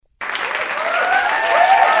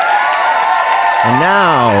And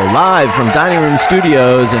now, live from Dining Room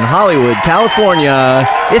Studios in Hollywood, California,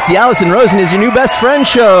 it's the Alison Rosen is Your New Best Friend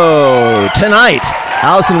show. Tonight,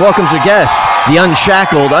 Alison welcomes her guest, the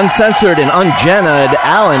unshackled, uncensored, and unjenna'd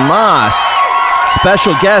Allan Moss.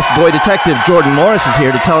 Special guest, boy detective Jordan Morris is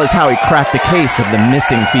here to tell us how he cracked the case of the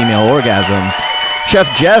missing female orgasm. Chef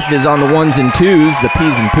Jeff is on the ones and twos, the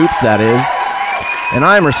peas and poops, that is. And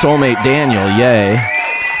I'm her soulmate, Daniel, yay.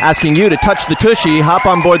 Asking you to touch the tushy, hop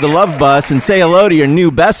on board the love bus, and say hello to your new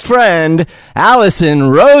best friend, Alison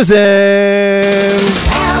Rosen.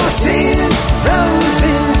 Alison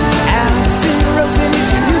Rosen. Alison Rosen is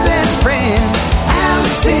your new best friend.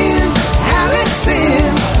 Alison,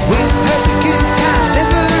 with her the good times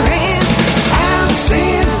never end.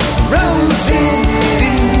 Alison Rosen,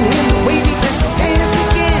 doing the wavy pencil dance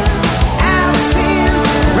again.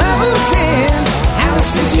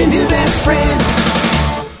 Alison's your new best friend.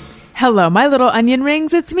 Hello, my little onion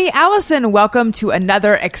rings. It's me, Alison. Welcome to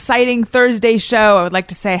another exciting Thursday show. I would like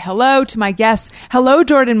to say hello to my guests. Hello,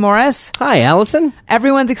 Jordan Morris. Hi, Alison.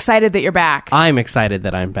 Everyone's excited that you're back. I'm excited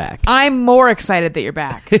that I'm back. I'm more excited that you're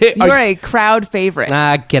back. You're a crowd favorite.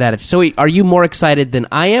 Get at it. So are you more excited than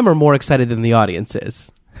I am or more excited than the audience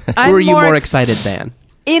is? Who are you more excited than?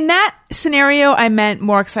 In that scenario, I meant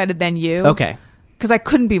more excited than you. Okay. Because I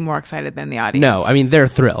couldn't be more excited than the audience. No, I mean, they're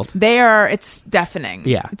thrilled. It's deafening.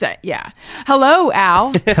 Yeah. Yeah. Hello,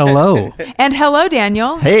 Al. Hello. And hello,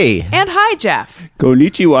 Daniel. Hey. And hi, Jeff.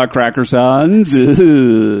 Konnichiwa, Cracker Sons.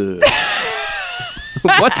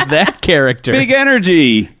 What's that character? Big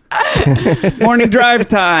energy. Morning drive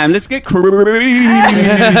time. Let's get crazy.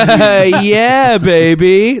 Yeah,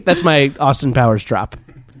 baby. That's my Austin Powers drop.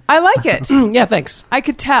 I like it. Yeah, thanks. I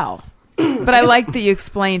could tell. But I like that you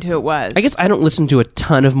explained who it was. I guess I don't listen to a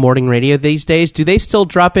ton of morning radio these days. Do they still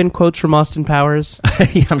drop in quotes from Austin Powers?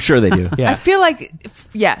 Yeah, I'm sure they do. Yeah. I feel like,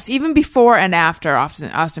 yes, even before and after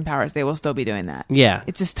Austin Powers, they will still be doing that. Yeah.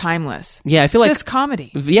 It's just timeless. Yeah, I feel like just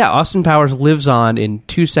comedy. Yeah, Austin Powers lives on in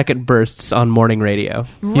 2-second bursts on morning radio.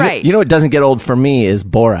 Right. You know what doesn't get old for me is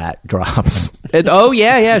Borat drops. Oh,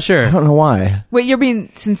 yeah, sure. I don't know why. Wait, you're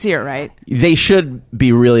being sincere, right? They should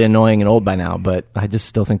be really annoying and old by now, but I just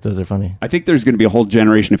still think those are funny. I think there's going to be a whole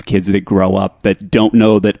generation of kids that grow up that don't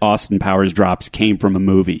know that Austin Powers drops came from a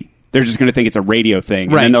movie. They're just going to think it's a radio thing.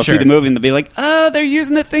 And then they'll see the movie and they'll be like, oh, they're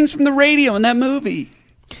using the things from the radio in that movie.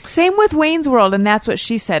 Same with Wayne's World, and That's What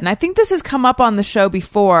She Said. And I think this has come up on the show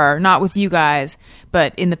before, not with you guys,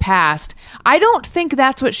 but in the past. I don't think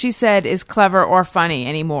That's What She Said is clever or funny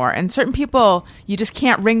anymore. And certain people, you just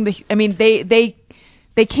can't ring the... I mean, they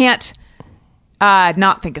can't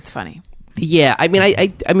not think it's funny. Yeah, I mean,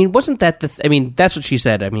 I mean, wasn't that I mean, That's What She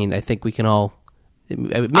Said. I mean, I think we can all...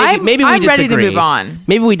 Maybe we I'm disagree. ready to move on.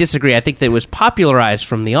 Maybe we disagree. I think that it was popularized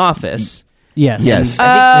from The Office. Yes. But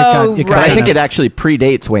I think it actually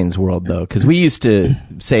predates Wayne's World, though, because we used to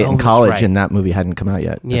say it in college, right. and that movie hadn't come out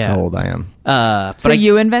yet. That's Yeah. how old I am. So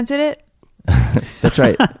you invented it? That's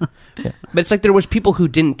right. Yeah. But it's like there was people who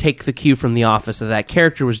didn't take the cue from The Office that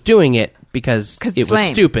character was doing it because it was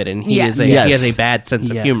lame. stupid, and he Yes. he has a bad sense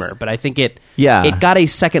of humor. But I think it got a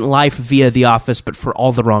second life via The Office, but for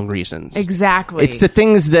all the wrong reasons. Exactly. It's the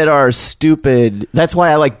things that are stupid. That's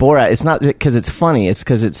why I like Borat. It's not because it's funny. It's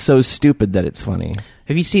because it's so stupid that it's funny.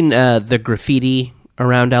 Have you seen the graffiti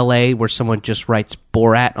around LA where someone just writes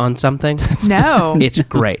Borat on something? No. It's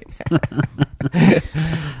great.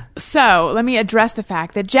 So let me address the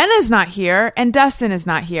fact that Jenna's not here and Dustin is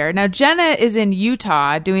not here. Now, Jenna is in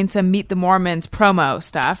Utah doing some Meet the Mormons promo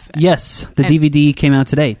stuff. Yes, the DVD came out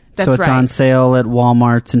today. That's so it's on sale at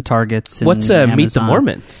Walmarts and Targets and What's Amazon. Meet the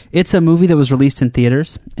Mormons? It's a movie that was released in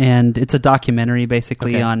theaters, and it's a documentary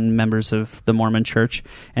basically on members of the Mormon Church.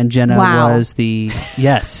 And Jenna was the...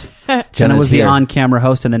 Yes. Jenna was the on-camera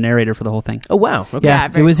host and the narrator for the whole thing. Oh, wow. Okay. Yeah,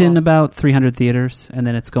 very it was cool. in about 300 theaters, and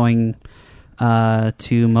then it's going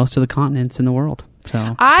to most of the continents in the world. So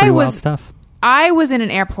it's pretty wild stuff. I was in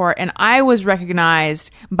an airport, and I was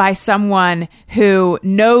recognized by someone who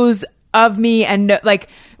knows of me and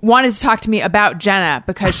wanted to talk to me about Jenna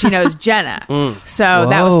because she knows Jenna. So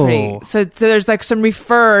that was pretty. So there's like some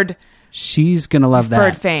referred. She's gonna love that.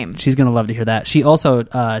 Referred fame. She's gonna love to hear that. She also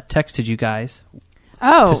texted you guys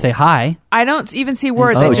to say hi. I don't even see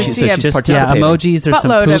words. Oh, I just see she's a participating. Emojis. There's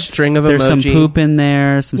some buttload poop, of string of there's emoji. some poop in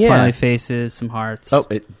there, some Yeah. smiley faces, some hearts. Oh,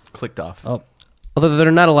 it clicked off. Oh. Although there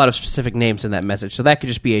are not a lot of specific names in that message, so that could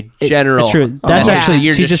just be a general. True. That's actually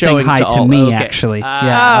you're she's just showing saying hi to me. Actually,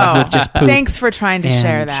 just thanks for trying to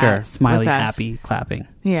share that. Sure, smiley, happy, clapping.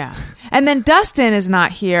 Yeah, and then Dustin is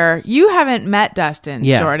not here. You haven't met Dustin,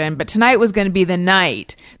 Jordan, but tonight was going to be the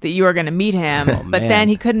night that you were going to meet him. But then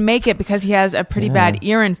he couldn't make it because he has a pretty bad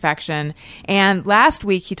ear infection. And last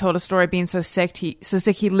week he told a story of being so sick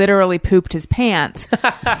he literally pooped his pants.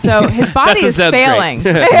 So his body is failing.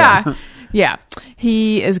 Yeah,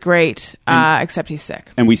 he is great, except he's sick.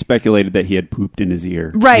 And we speculated that he had pooped in his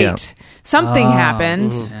ear. Right. Yeah. Something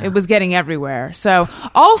happened. Yeah. It was getting everywhere. So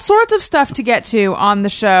all sorts of stuff to get to on the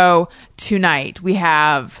show tonight. We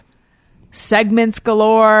have segments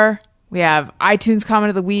galore. We have iTunes Comment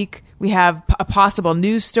of the Week. We have a possible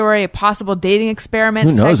news story, a possible dating experiment.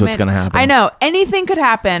 Who knows what's going to happen? I know. Anything could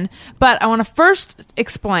happen. But I want to first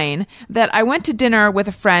explain that I went to dinner with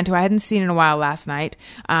a friend who I hadn't seen in a while last night.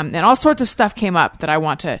 And all sorts of stuff came up that I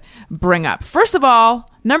want to bring up. First of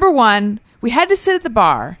all, number one, we had to sit at the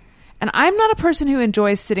bar. And I'm not a person who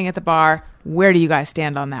enjoys sitting at the bar. Where do you guys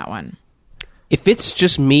stand on that one? If it's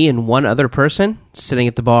just me and one other person, sitting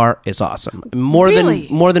at the bar is awesome. More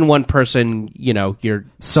than one person,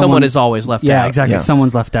 someone is always left out. Yeah, exactly. Yeah.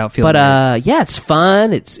 Someone's left out. But it's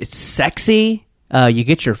fun. It's sexy. You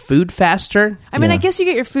get your food faster. I mean, I guess you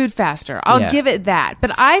get your food faster. I'll give it that.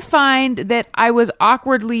 But I find that I was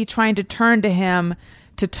awkwardly trying to turn to him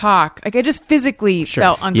to talk. Like I just physically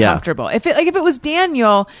felt uncomfortable. Yeah. If it was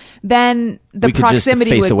Daniel, then we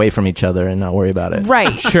proximity could just face away from each other and not worry about it.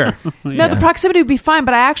 Right. Sure. No, the proximity would be fine,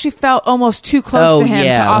 but I actually felt almost too close to him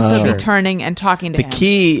to also be turning and talking to him. The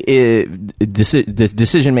key is this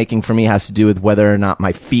decision making for me has to do with whether or not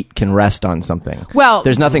my feet can rest on something. Well,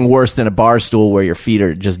 there's nothing worse than a bar stool where your feet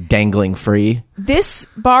are just dangling free. This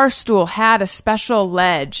bar stool had a special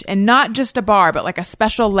ledge, and not just a bar, but like a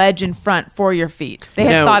special ledge in front for your feet. They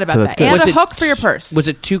had thought about that. And a hook for your purse. Was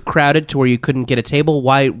it too crowded to where you couldn't get a table?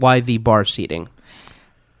 Why the bar seating?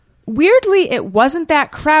 Weirdly, it wasn't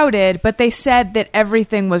that crowded, but they said that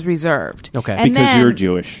everything was reserved. Okay. And because you're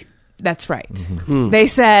Jewish. That's right. Mm-hmm. They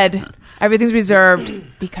said everything's reserved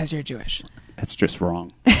because you're Jewish. That's just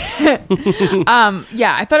wrong. I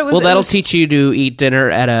thought it was... Well, that'll teach you to eat dinner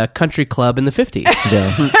at a country club in the 50s.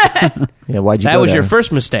 Why'd you That go was there? your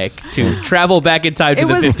first mistake, to travel back in time to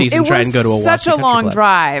the 50s and try and go to a such a long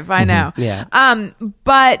drive, I know. Yeah.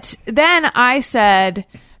 But then I said,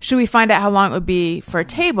 should we find out how long it would be for a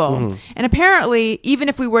table? Mm-hmm. And apparently, even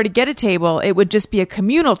if we were to get a table, it would just be a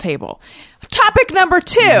communal table. Topic number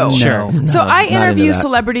 2. Sure. So I interview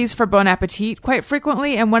celebrities for Bon Appetit quite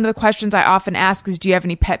frequently, and one of the questions I often ask is, do you have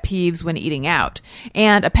any pet peeves when eating out?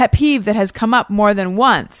 And a pet peeve that has come up more than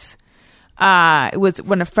once it was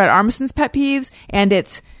one of Fred Armisen's pet peeves, and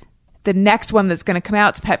it's the next one that's going to come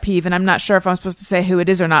out's pet peeve, and I'm not sure if I'm supposed to say who it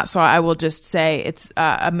is or not, so I will just say it's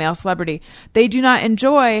a male celebrity. They do not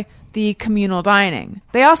enjoy the communal dining.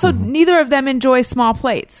 They also, neither of them enjoy small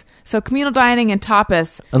plates. So communal dining and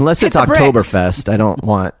tapas. Unless it's Oktoberfest, I don't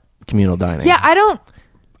want communal dining. Yeah,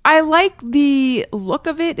 I like the look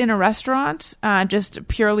of it in a restaurant, just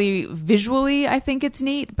purely visually. I think it's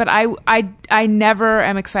neat, but I never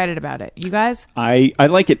am excited about it. You guys? I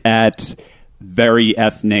like it at very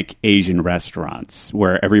ethnic Asian restaurants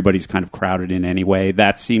where everybody's kind of crowded in anyway.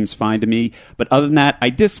 That seems fine to me. But other than that,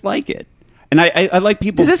 I dislike it. And I like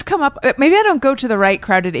people... Does this come up? Maybe I don't go to the right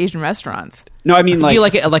crowded Asian restaurants. No, I mean like... Do you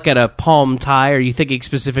like it like at a Palm Thai? Are you thinking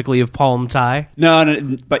specifically of Palm Thai? No,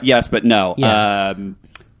 but yes, but no. Yeah.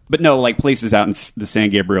 But no, like places out in the San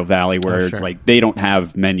Gabriel Valley where it's like they don't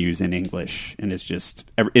have menus in English, and it's just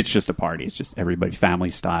a party. It's just everybody family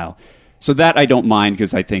style. So that I don't mind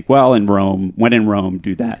because I think, well, when in Rome,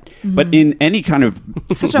 do that. Mm-hmm. But in any kind of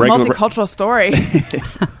such a multicultural story.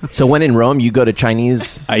 So when in Rome, you go to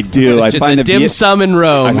Chinese. I do. I find the dim sum in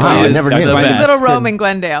Rome. I never knew that. Little Rome in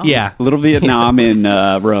Glendale. Yeah, Little Vietnam in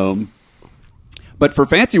Rome. But for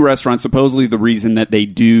fancy restaurants, supposedly the reason that they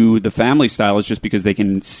do the family style is just because they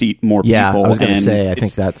can seat more people. Yeah, I was going to say, I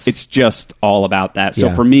think it's just all about that.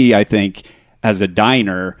 So for me, I think as a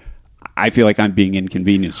diner, I feel like I'm being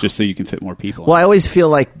inconvenienced just so you can fit more people. Well, I always feel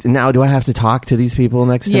like, now do I have to talk to these people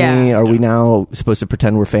next to me? Are we now supposed to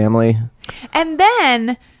pretend we're family? And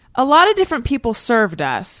then a lot of different people served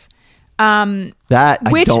us.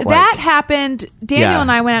 That happened. Daniel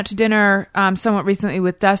and I went out to dinner somewhat recently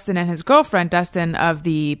with Dustin and his girlfriend, Dustin of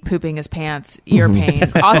the pooping his pants ear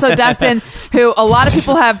pain. Also Dustin, who a lot of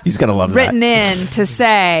people have written in to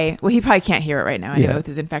say, well, he probably can't hear it right now anyway with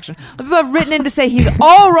his infection. People have written in to say he's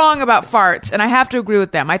all wrong about farts, and I have to agree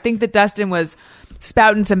with them. I think that Dustin was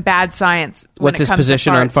spouting some bad science when What's his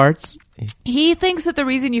position on farts? He thinks that the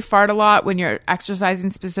reason you fart a lot when you're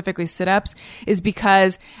exercising, specifically sit-ups, is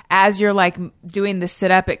because as you're like doing the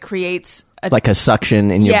sit-up, it creates like a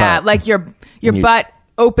suction in your butt. Yeah, like your butt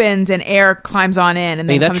opens and air climbs on in, and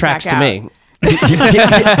then that comes tracks back to out. me.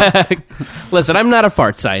 Listen, I'm not a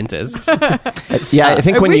fart scientist. Yeah, I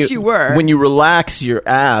think I when wish you were. when you relax your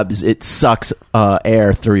abs, it sucks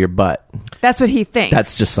air through your butt. That's what he thinks.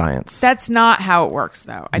 That's just science. That's not how it works,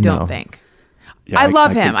 though. I don't No. think. Yeah, I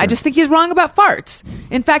love him. think I just think he's wrong about farts.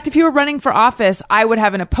 In fact, if he were running for office, I would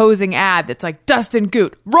have an opposing ad that's like, Dustin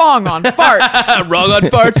Goot, wrong on farts. Wrong on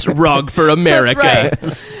farts, wrong for America. That's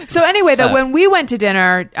right. So anyway, though, when we went to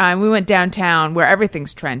dinner, we went downtown where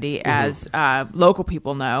everything's trendy, as local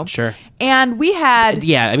people know. Sure. And we had...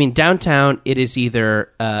 Yeah, I mean, downtown, it is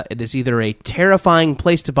either a terrifying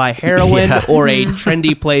place to buy heroin or a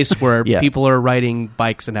trendy place where people are riding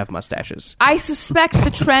bikes and have mustaches. I suspect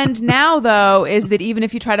the trend now, though, is that even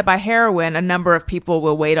if you try to buy heroin, a number of people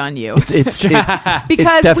will wait on you. It's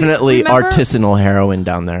Because definitely remember, artisanal heroin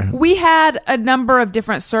down there. we had a number of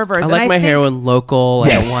different servers. I like my heroin local.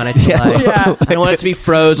 Yes. I don't want it to I don't want it to be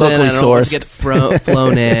frozen. Locally I don't want it to sourced. get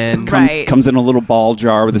flown in. Right. Comes in a little ball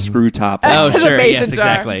jar with a screw top. Oh, The sure. mason Yes,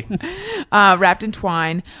 jar. exactly. Wrapped in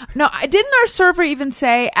twine. No, didn't our server even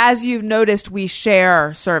say, as you've noticed, we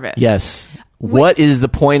share service? Yes. What is the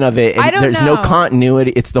point of it? I don't There's no know.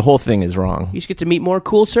 continuity. It's the whole thing is wrong. You just get to meet more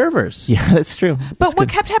cool servers. Yeah, that's true. But what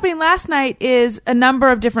kept happening last night is a number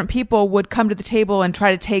of different people would come to the table and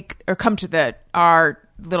try to take, or come to our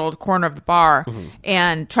little corner of the bar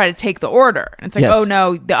and try to take the order. And it's like, Yes. oh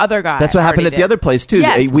no, the other guy. That's what happened at already the did. other place too.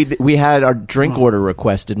 Yes. We had our drink order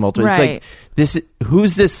requested multiple. It's Right. like this.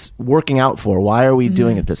 Who's this working out for? Why are we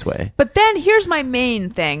doing it this way? But then here's my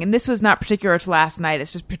main thing, and this was not particular to last night.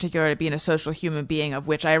 It's just particular to being a social human being, of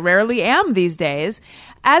which I rarely am these days.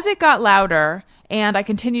 As it got louder and I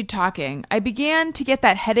continued talking, I began to get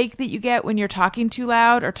that headache that you get when you're talking too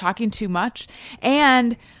loud or talking too much.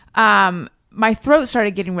 And my throat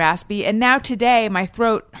started getting raspy, and now today my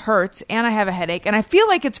throat hurts and I have a headache, and I feel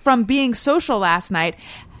like it's from being social last night.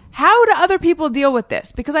 How do other people deal with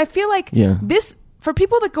this? Because I feel like this, for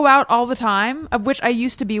people that go out all the time, of which I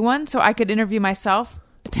used to be one, so I could interview myself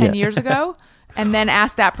 10 years ago and then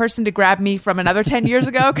ask that person to grab me from another 10 years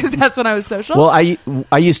ago, because that's when I was social. Well,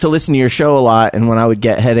 I used to listen to your show a lot, and when I would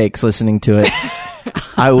get headaches listening to it,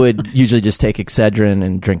 I would usually just take Excedrin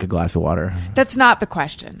and drink a glass of water. That's not the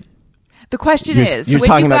question. The question is... You're when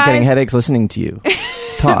talking you about getting guys- headaches listening to you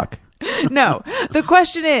talk. No. The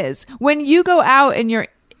question is, when you go out and you're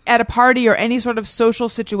at a party or any sort of social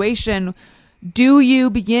situation, do you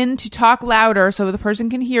begin to talk louder so the person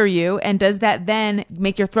can hear you? And does that then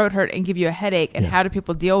make your throat hurt and give you a headache? And how do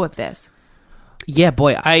people deal with this? Yeah,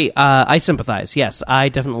 boy, I sympathize. Yes, I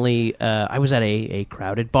definitely. I was at a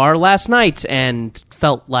crowded bar last night and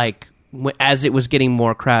felt like as it was getting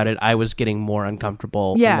more crowded, I was getting more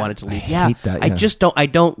uncomfortable and wanted to leave. I hate that, I just don't. I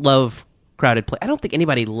don't love crowded places. I don't think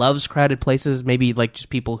anybody loves crowded places. Maybe like just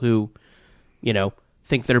people who,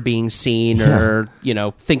 think they're being seen or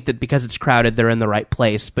think that because it's crowded they're in the right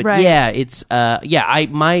place. But it's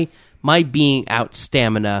my being out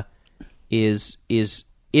stamina is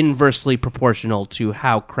inversely proportional to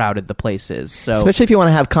how crowded the place is. So Especially if you want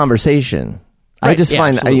to have conversation. I Right, just yeah,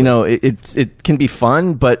 find absolutely. it can be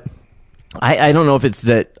fun, but I don't know if it's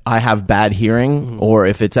that I have bad hearing or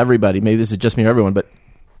if it's everybody. Maybe this is just me or everyone, but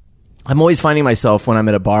I'm always finding myself when I'm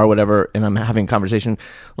at a bar or whatever and I'm having a conversation,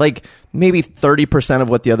 like maybe 30% of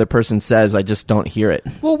what the other person says, I just don't hear it.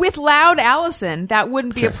 Well, with loud Alison, that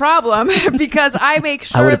wouldn't be a problem because I make I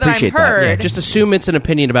sure would that I'm appreciate that, heard. yeah, just assume it's an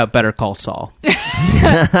opinion about Better Call Saul.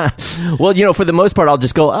 Well, for the most part, I'll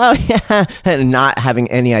just go, oh, yeah, and not having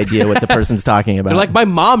any idea what the person's talking about. They're like, my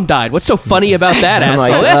mom died. What's so funny about that, I'm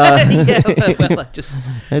asshole? like, Just-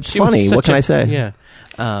 it's she was funny. What such can a- I say? Yeah.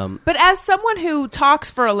 But as someone who talks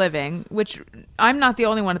for a living, which I'm not the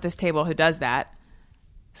only one at this table who does that,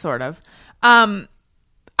 sort of,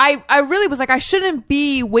 I really was like, I shouldn't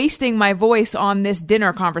be wasting my voice on this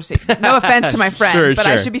dinner conversation. No offense to my friend, Sure, but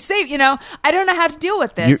I sure. should be safe. I don't know how to deal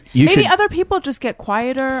with this. You Maybe should- other people just get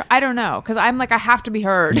quieter. I don't know, because I'm like, I have to be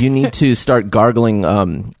heard. You need to start gargling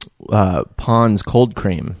Pond's cold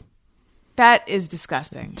cream That is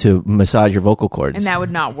disgusting. to massage your vocal cords. And that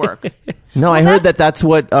would not work. No, I heard that's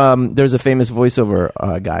what. There's a famous voiceover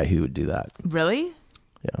guy who would do that. Really?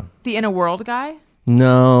 Yeah. The In a World guy?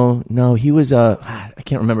 No, he was I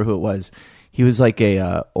can't remember who it was. He was like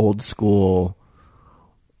a old school.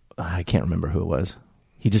 I can't remember who it was.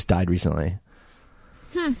 He just died recently.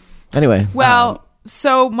 Anyway, Well,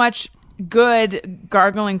 so much good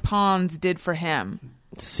gargling ponds did for him.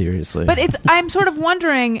 seriously. But I'm sort of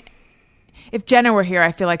wondering, if Jenna were here,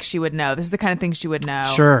 I feel like she would know. This is the kind of thing she would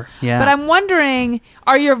know. Sure, yeah. But I'm wondering,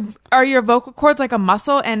 are your vocal cords like a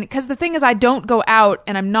muscle? And because the thing is, I don't go out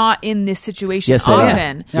and I'm not in this situation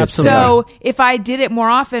often. Yeah, absolutely. So if I did it more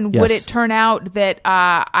often, would Yes. it turn out that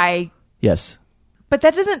I? Yes. But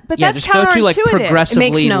that doesn't. But Yeah, that's just go to like counterintuitive.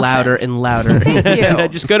 progressively no louder sense. and louder. Thank you.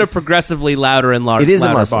 Just go to progressively louder and louder, It is a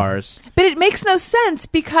louder muscle. bars. But it makes no sense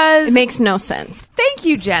because It makes no sense. Thank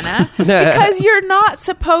you, Jenna. Because you're not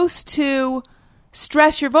supposed to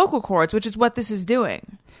stress your vocal cords, which is what this is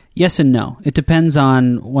doing. Yes and no. It depends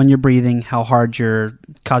on when you're breathing, how hard you're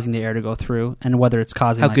causing the air to go through, and whether it's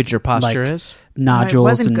causing How good your posture like is. nodules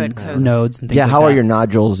wasn't and good 'cause I was- nodes and things Yeah, like how that. are your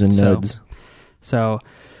nodules and nodes? So,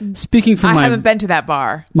 speaking from I haven't been to that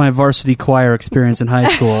bar. my varsity choir experience in high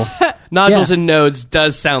school, Nodules Yeah. and nodes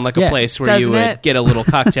does sound like a Yeah. place where you Doesn't would it? get a little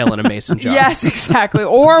cocktail in a mason jar. Yes, exactly.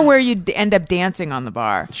 Or where you end up dancing on the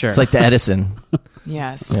bar. Sure. It's like the Edison.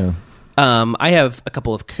 Yes. Yeah. I have a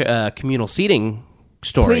couple of communal seating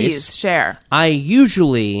stories. Please share. I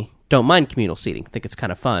usually don't mind communal seating. Think it's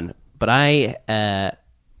kind of fun. But I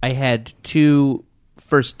had 2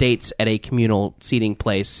 first dates at a communal seating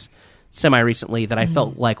place semi-recently that I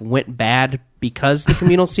felt like went bad because the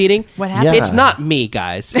communal seating. What happened? Yeah. It's not me,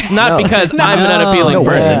 guys. It's not No. because I'm an unappealing No way.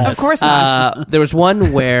 person. Of course not. There was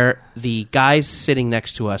one where the guys sitting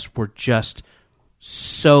next to us were just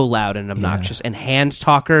so loud and obnoxious and hand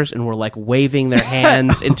talkers and were like waving their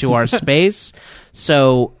hands into our space.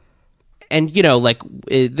 So, and you know, like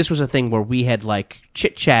this was a thing where we had like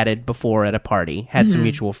chit-chatted before at a party, had some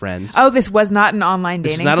mutual friends. Oh, this was not an online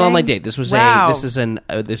This dating is not an thing? online date. This was Wow.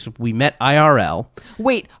 we met IRL.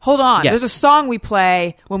 Wait, hold on. Yes. There's a song we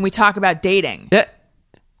play when we talk about dating. Yeah.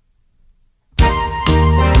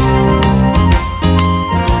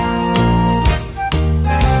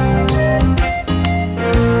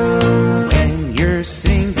 When you're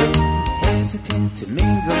single, hesitant to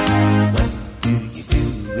mingle. What do you do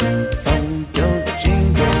if the phone don't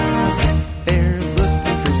jingle? Sit there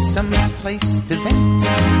looking for some place to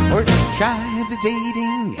vent or to try the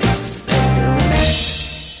dating experiment.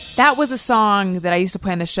 That was a song that I used to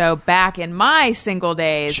play on the show back in my single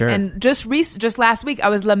days. Sure. And just last week, I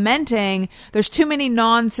was lamenting there's too many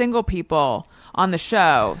non-single people on the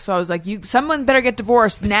show. So I was like, someone better get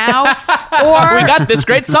divorced now, or We got this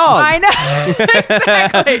great song. I know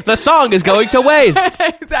exactly. The song is going to waste.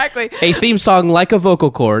 Exactly. A theme song like a vocal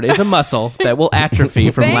cord is a muscle that will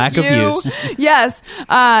atrophy from Thank lack you. of use. Yes.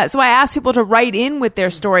 So I asked people to write in with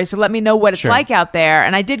their stories to let me know what it's Sure. like out there,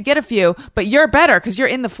 and I did get a few. But you're better because you're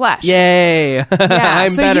in the flesh. Yay! Yeah. I'm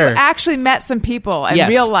so better. you actually met some people in Yes.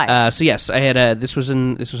 real life. So yes, I had this was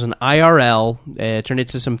an IRL. Turned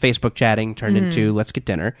into some Facebook chatting. Turned into let's get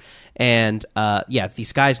dinner. And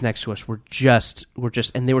these guys next to us were just,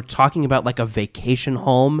 and they were talking about like a vacation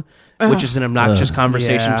home, which is an obnoxious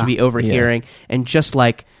conversation Yeah. to be overhearing, and just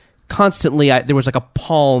like. Constantly, there was like a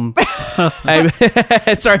palm. I'm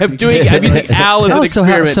using Al as an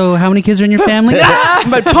experiment. So how many kids are in your family?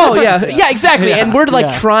 But Paul, yeah, exactly. And we're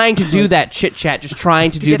like trying to do that chit chat, just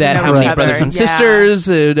trying to do get to that. know How each many other. brothers and Yeah. sisters?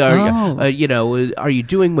 Oh. Are you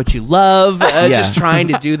doing what you love? Yeah. Just trying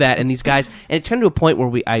to do that. And these guys, and it turned to a point where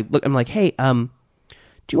I'm like, hey, do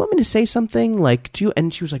you want me to say something? Like, do you?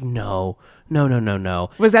 And she was like, no.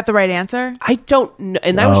 Was that the right answer? I don't know.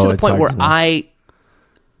 And that was No, to the it's point hard where to know.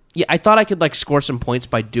 I thought I could like score some points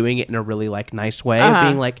by doing it in a really like nice way, Uh-huh.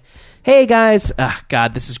 being like, "Hey guys,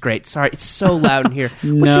 God, this is great. Sorry, it's so loud in here.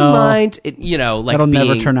 Would you No. mind?" Like That'll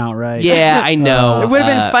never being- turn out right. Yeah, I know. It would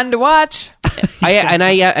have been fun to watch.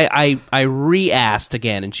 I re-asked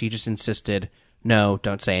again, and she just insisted, "No,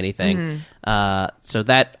 don't say anything." So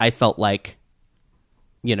that I felt like,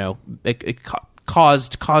 it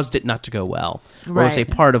caused it not to go well, or was a Right.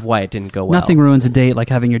 part of why it didn't go well. Nothing ruins a date like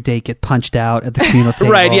having your date get punched out at the communal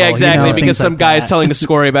table. Right, yeah, exactly. Because things some like guy's that. telling a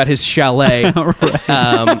story about his chalet.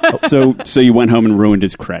 So you went home and ruined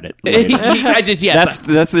his credit. later. I did, yes.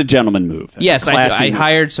 That's the gentleman move. Yes, Classy I move.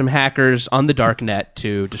 hired some hackers on the dark net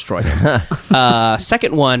to destroy him.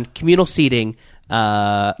 Second one, communal seating.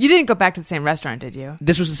 You didn't go back to the same restaurant, did you?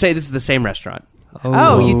 This is the same restaurant.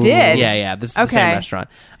 Oh, you did? Yeah. This is the same Okay. restaurant.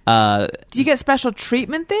 Do you get special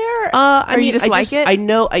treatment there? I or mean, you just like it? I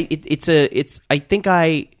know. I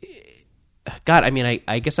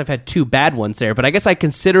guess I've had 2 bad ones there, but I guess I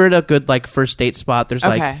consider it a good like first date spot. There's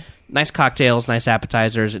like Okay. nice cocktails, nice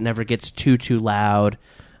appetizers. It never gets too loud.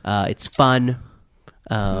 It's fun.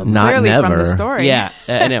 Not Clearly never. from the story. Yeah,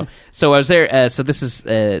 I know. So I was there. So this is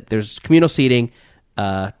there's communal seating.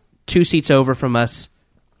 2 seats over from us,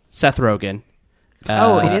 Seth Rogen.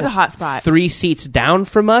 Oh, it is a hot spot. 3 seats down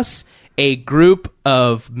from us a group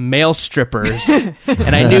of male strippers,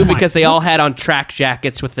 and I knew because they all had on track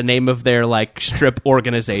jackets with the name of their like strip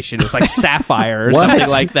organization. It was like Sapphire or something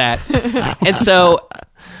like that. And so,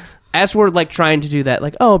 as we're like trying to do that,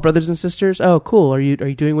 like, oh, brothers and sisters, oh, cool. Are you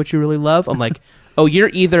doing what you really love? I'm like, oh,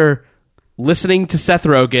 you're either listening to Seth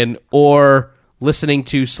Rogen or listening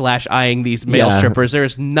to / eyeing these male strippers. There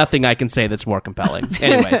is nothing I can say that's more compelling.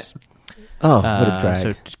 Anyways. Oh, what a drag.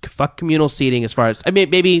 So fuck communal seating as far as... I mean,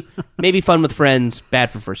 maybe fun with friends, bad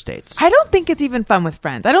for first dates. I don't think it's even fun with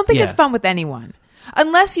friends. I don't think it's fun with anyone.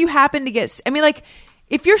 Unless you happen to get... I mean, like,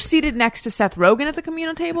 if you're seated next to Seth Rogen at the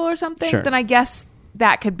communal table or something, then I guess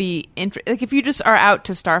that could be... like, if you just are out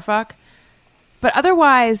to starfuck. But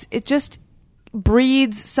otherwise, it just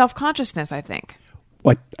breeds self-consciousness, I think.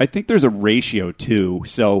 Well, I think there's a ratio, too.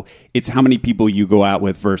 So it's how many people you go out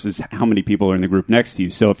with versus how many people are in the group next to you.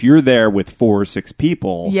 So if you're there with 4 or 6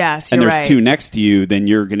 people and there's 2 next to you, then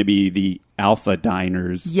you're going to be the alpha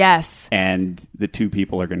diners. Yes. And the 2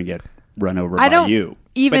 people are going to get run over by you.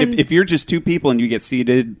 But if you're just 2 people and you get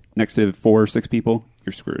seated next to 4 or 6 people,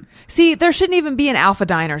 you're screwed. See, there shouldn't even be an alpha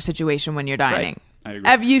diner situation when you're dining. Right. I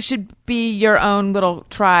agree. You should be your own little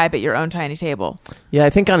tribe at your own tiny table. Yeah,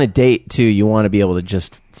 I think on a date too, you want to be able to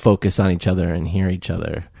just focus on each other and hear each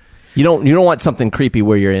other. You don't want something creepy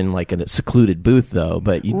where you're in like a secluded booth though.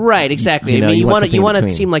 But right, exactly. I mean, you want to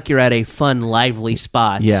seem like you're at a fun, lively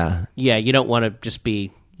spot. Yeah. You don't want to just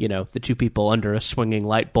be the 2 people under a swinging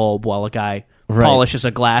light bulb while a guy polishes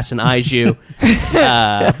a glass and eyes you.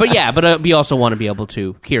 But we also want to be able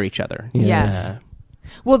to hear each other. Yes.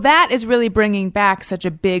 Well, that is really bringing back such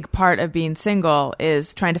a big part of being single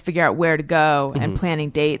is trying to figure out where to go and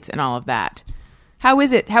planning dates and all of that. How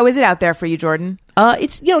is it out there for you, Jordan?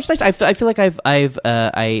 It's nice. I feel like I've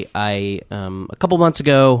a couple months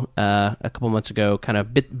ago kind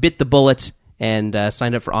of bit the bullet and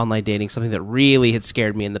signed up for online dating, something that really had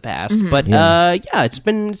scared me in the past. But it's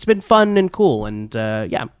been fun and cool and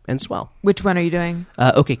and swell. Which one are you doing?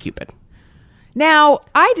 OkCupid. Now,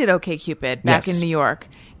 I did OkCupid back in New York.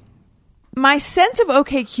 My sense of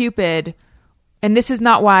OkCupid, and this is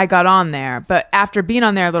not why I got on there, but after being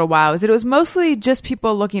on there a little while, is that it was mostly just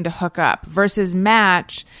people looking to hook up versus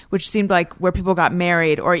Match, which seemed like where people got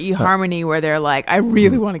married, or eHarmony, where they're like, I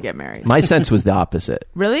really want to get married. My sense was the opposite.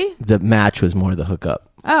 Really? The Match was more the hookup.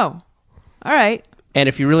 Oh, all right. And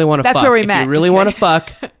if you really want to fuck, where we met. If you really want to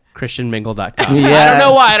fuck... ChristianMingle.com. Yeah.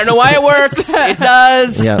 I don't know why it works. It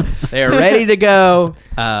does. Yeah. They're ready to go.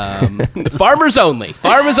 Farmers only.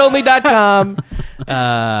 FarmersOnly.com.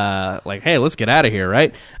 Hey, let's get out of here,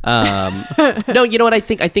 right? No, you know what I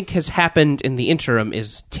think has happened in the interim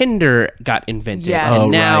is Tinder got invented. Yes.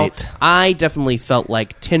 And now I definitely felt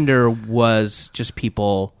like Tinder was just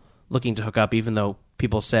people looking to hook up, even though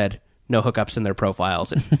people said no hookups in their profiles.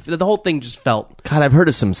 The whole thing just felt... God, I've heard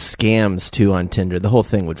of some scams, too, on Tinder. The whole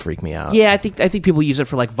thing would freak me out. Yeah, I think people use it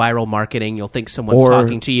for, like, viral marketing. You'll think someone's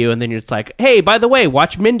talking to you, and then you're just like, hey, by the way,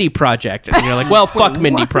 watch Mindy Project. And you're like, well, fuck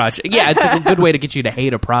Mindy Project. Yeah, it's a good way to get you to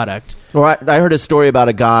hate a product. Or I heard a story about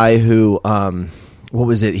a guy who... what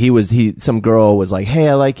was it? Some girl was like, hey,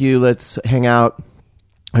 I like you. Let's hang out.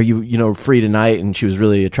 Are you, free tonight? And she was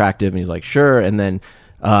really attractive, and he's like, sure. And then...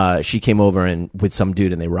 she came over and with some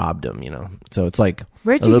dude and they robbed him, So it's like...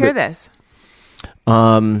 Where'd you hear this?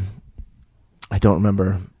 I don't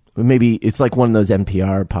remember. Maybe it's like one of those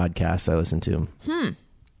NPR podcasts I listen to.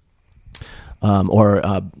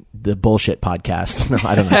 Or the bullshit podcast. No,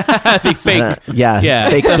 I don't know. The fake.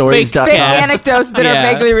 Fake stories. Fake anecdotes that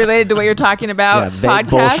are vaguely related to what you're talking about.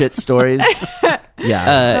 Vague bullshit stories.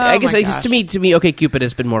 I guess to me, OkCupid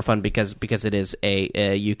has been more fun because it is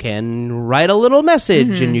you can write a little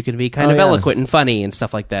message and you can be kind of eloquent and funny and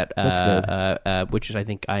stuff like that. That's good. Which I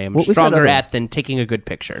think I am stronger at than taking a good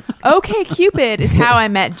picture. OkCupid is how I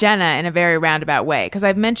met Jenna in a very roundabout way, because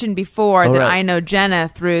I've mentioned before that I know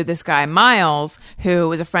Jenna through this guy Miles, who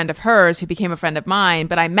was a friend of hers who became a friend of mine,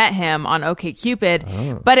 but I met him on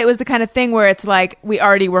OkCupid. But it was the kind of thing where it's like we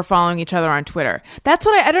already were following each other on Twitter. That's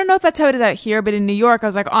what I don't know if that's how it is out here, but in New York, I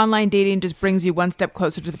was like, online dating just brings you one step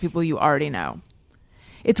closer to the people you already know.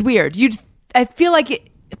 It's weird. I feel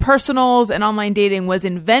like personals and online dating was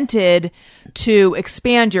invented to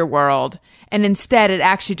expand your world, and instead it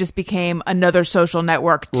actually just became another social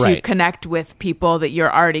network to connect with people that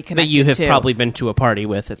you're already connected to. That you have probably been to a party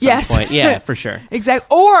with at some point. Yeah, for sure. Exactly.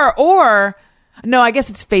 Or No, I guess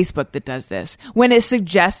it's Facebook that does this. When it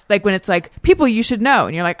suggests, like when it's like, people you should know.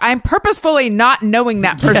 And you're like, I'm purposefully not knowing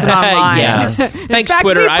that person online. Yes. Thanks,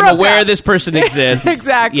 Twitter. I'm aware this person exists.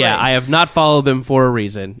 Exactly. Yeah, I have not followed them for a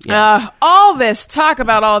reason. Yeah. All this talk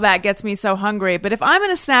about all that gets me so hungry. But if I'm in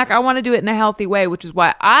a snack, I want to do it in a healthy way, which is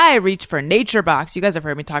why I reach for Nature Box. You guys have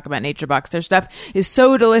heard me talk about Nature Box. Their stuff is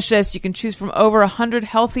so delicious. You can choose from over 100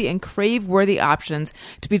 healthy and crave-worthy options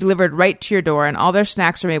to be delivered right to your door. And all their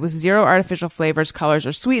snacks are made with zero artificial flavors, colors,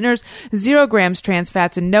 or sweeteners, 0 grams trans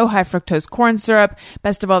fats, and no high fructose corn syrup.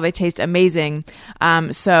 Best of all, they taste amazing.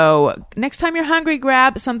 So next time you're hungry,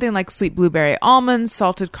 grab something like sweet blueberry almonds,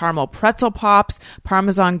 salted caramel pretzel pops,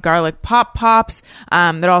 Parmesan garlic pop pops.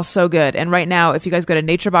 They're all so good. And right now, if you guys go to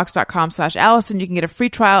naturebox.com/Alison, you can get a free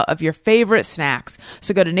trial of your favorite snacks.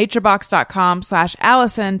 So go to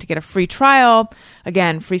naturebox.com/Alison to get a free trial.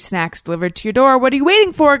 Again, free snacks delivered to your door. What are you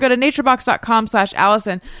waiting for? Go to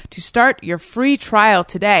naturebox.com/Alison to start your free trial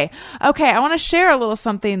today. Okay, I want to share a little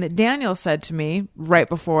something that Daniel said to me right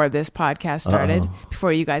before this podcast started,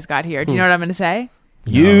 before you guys got here. Do you know what I'm going to say?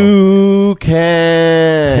 You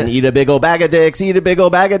can eat a big old bag of dicks, eat a big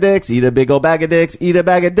old bag of dicks, eat a big old bag of dicks, eat a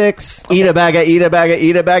bag of dicks, eat a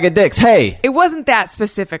bag of dicks. Hey! It wasn't that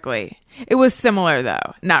specifically. It was similar,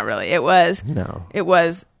 though. Not really. It was,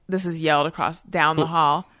 this is yelled across down the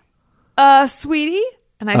hall. Sweetie?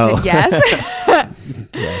 And I said, yes.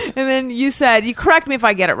 Yes. And then you said, you correct me if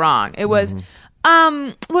I get it wrong. It was,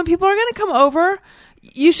 when people are going to come over,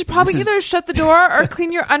 you should probably either shut the door or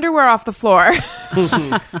clean your underwear off the floor.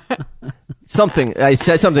 I said something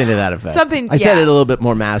to that effect. I said it a little bit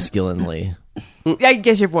more masculinely. I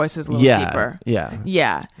guess your voice was a little deeper.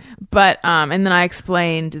 Yeah. But, and then I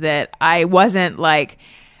explained that I wasn't like,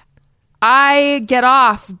 I get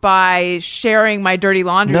off by sharing my dirty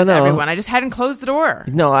laundry with everyone. I just hadn't closed the door.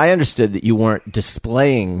 No, I understood that you weren't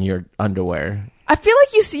displaying your underwear. I feel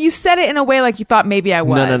like you said it in a way like you thought maybe I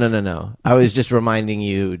was. No. I was just reminding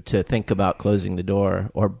you to think about closing the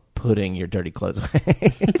door or putting your dirty clothes away.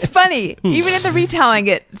 It's funny. Even in the retelling,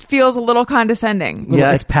 it feels a little condescending.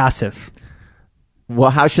 Yeah, it's passive.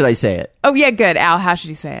 Well, how should I say it? Oh, yeah, good. Al, how should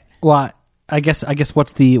you say it? Well, I guess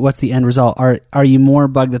what's the end result? Are you more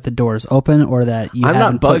bugged that the door is open or that you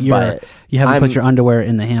haven't put your underwear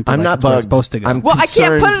in the hamper? I'm not bugged. It's supposed to go. Well, I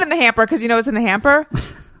can't put it in the hamper because you know what's in the hamper?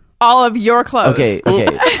 All of your clothes. Okay.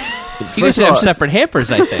 You guys should have separate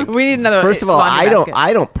hampers, I think. We need another. First of all, basket.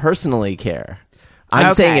 I don't personally care.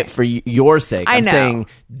 I'm saying it for your sake. I'm saying,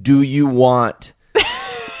 do you want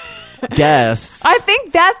guests? I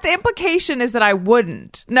think that's the implication is that I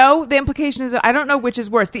wouldn't. No, the implication is that I don't know which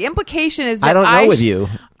is worse. The implication is that I don't know with you.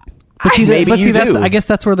 But I guess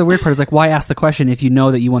that's where the weird part is. Like, why ask the question if you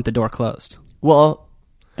know that you want the door closed? Well,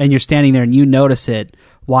 and you're standing there and you notice it.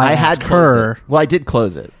 Why ask her? Well, I did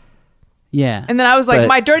close it. Yeah. And then I was like,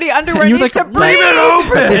 my dirty underwear needs to breathe. Leave it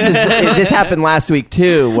open. This happened last week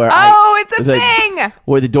too, where it's a thing.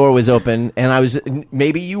 Where the door was open, and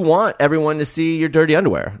maybe you want everyone to see your dirty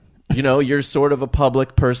underwear. You know, you're sort of a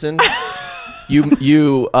public person.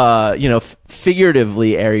 You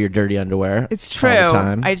figuratively air your dirty underwear. It's true. All the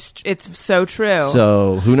time. It's so true.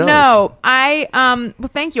 So who knows? No, well,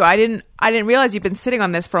 thank you. I didn't realize you've been sitting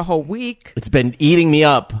on this for a whole week. It's been eating me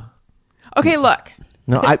up. Okay, look.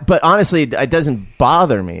 No, but honestly, it doesn't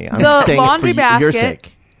bother me. I'm the saying laundry it for basket. your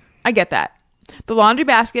sake. I get that. The laundry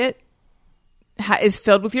basket is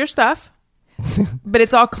filled with your stuff, but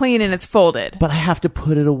it's all clean and it's folded. But I have to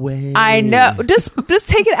put it away. I know. Just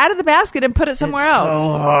take it out of the basket and put it somewhere else.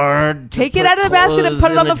 So hard. Take it out of the basket and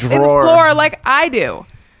put it on in the floor like I do.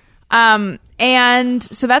 And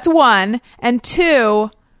so that's one. And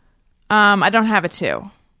two, I don't have a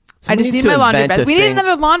two. I just need my laundry basket. We need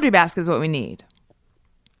another laundry basket is what we need.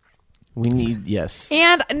 We need, yes.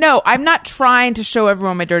 And no, I'm not trying to show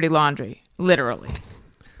everyone my dirty laundry. Literally.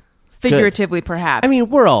 Figuratively, perhaps. I mean,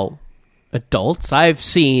 we're all adults. I've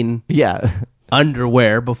seen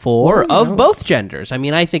underwear before of both genders. I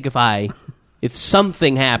mean, I think if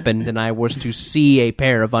something happened and I was to see a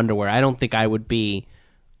pair of underwear, I don't think I would be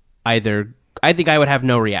either. I think I would have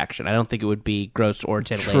no reaction. I don't think it would be gross or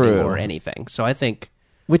titillating or anything. So I think.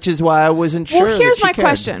 Which is why I wasn't sure. Well, here's my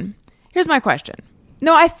question.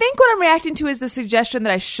 No, I think what I'm reacting to is the suggestion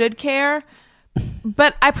that I should care,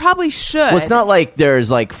 but I probably should. Well, it's not like there's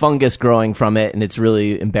like fungus growing from it and it's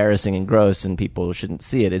really embarrassing and gross and people shouldn't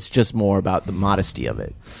see it. It's just more about the modesty of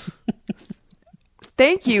it.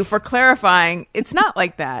 Thank you for clarifying. It's not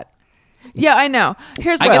like that. Yeah, I know.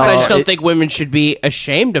 Here's I what guess I just don't think women should be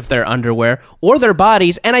ashamed of their underwear or their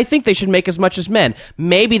bodies, and I think they should make as much as men.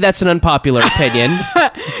 Maybe that's an unpopular opinion.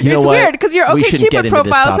 It's weird because your OK Cupid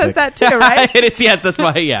profile says that too, right? It is. Yes, that's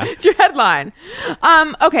why. Yeah, it's your headline.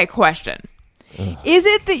 Okay, question: is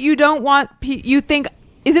it that you don't want? You think?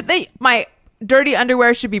 Is it that my dirty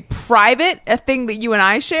underwear should be private, a thing that you and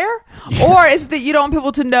I share, or is it that you don't want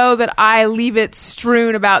people to know that I leave it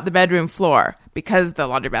strewn about the bedroom floor because the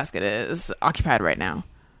laundry basket is occupied right now?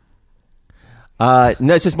 No,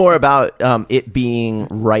 it's just more about it being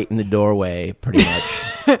right in the doorway, pretty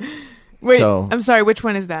much. Wait, I'm sorry. Which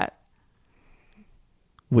one is that?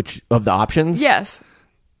 Which of the options? Yes.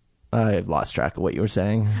 I've lost track of what you were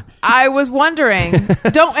saying. I was wondering.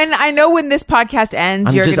 And I know when this podcast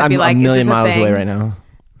ends, you're going to be like, I'm a million is this miles thing? away right now.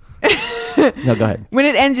 No, go ahead. When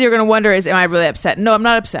it ends, you're going to wonder, am I really upset? No, I'm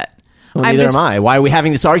not upset. Well, neither am I. Why are we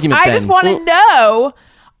having this argument then? I just want to know,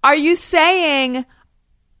 are you saying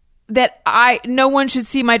that no one should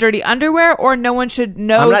see my dirty underwear, or no one should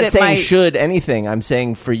know that I'm not saying should anything. I'm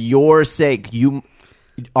saying for your sake,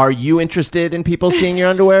 are you interested in people seeing your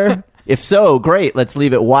underwear? If so, great. Let's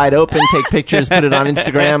leave it wide open. Take pictures, put it on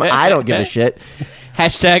Instagram. I don't give a shit.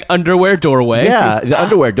 Hashtag underwear doorway. Yeah, the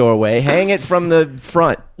underwear doorway. Hang it from the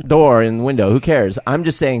front door in the window. Who cares? I'm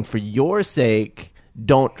just saying for your sake,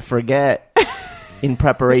 don't forget in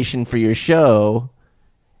preparation for your show,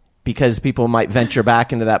 because people might venture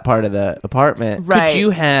back into that part of the apartment. Right. Could you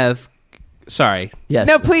have... Sorry. Yes.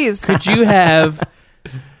 No, please. Could you have...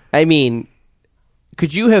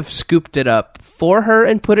 could you have scooped it up for her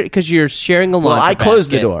and put it... Because you're sharing a laundry Well, I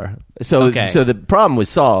closed basket. the door. So the problem was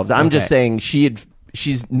solved. I'm just saying she's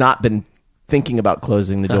not been thinking about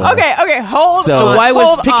closing the door. Okay, hold on. So why was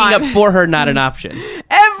hold picking on. up for her not an option?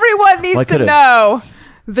 Everyone needs to know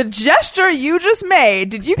the gesture you just made.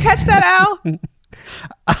 Did you catch that, Al? You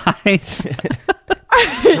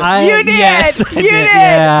did. Yes, I you did.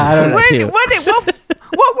 Yeah, I don't know.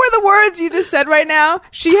 What were the words you just said right now?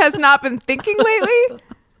 She has not been thinking lately?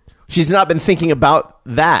 She's not been thinking about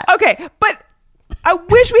that. Okay, but I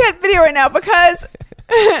wish we had video right now because...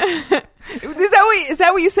 Is that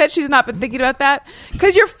what you said? She's not been thinking about that?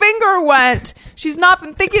 Because your finger went, she's not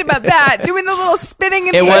been thinking about that, doing the little spinning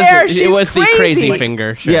in the air. She's it was crazy. The crazy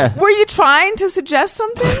finger. Sure. Yeah. Were you trying to suggest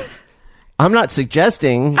something? I'm not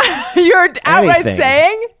suggesting. You're outright anything.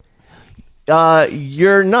 saying?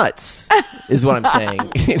 You're nuts, is what I'm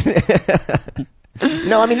saying.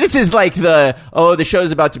 No, I mean, this is like the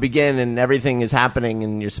show's about to begin and everything is happening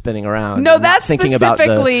and you're spinning around. No, that's thinking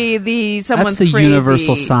specifically about someone's that's the crazy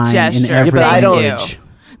universal sign gesture. in every age.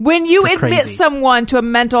 When you admit crazy. someone to a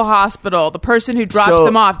mental hospital, the person who drops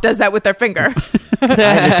them off does that with their finger.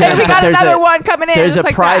 Hey, we got another one coming in. There's It's a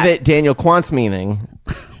like private that. Daniel Quantz meaning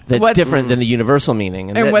that's different than the universal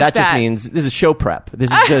meaning. And what's that just that? means this is show prep.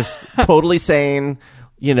 This is just totally sane.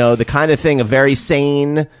 You know, the kind of thing a very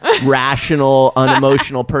sane, rational,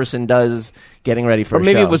 unemotional person does getting ready for a show.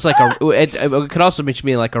 Or maybe it was like it could also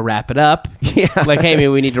mean like a wrap it up. Yeah. Like, hey, maybe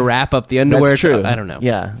we need to wrap up the underwear. That's true. I don't know.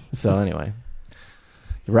 Yeah. So anyway,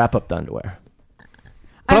 you wrap up the underwear.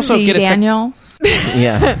 But also see, get Daniel.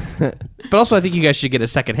 Yeah. But also, I think you guys should get a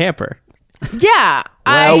second hamper. Yeah.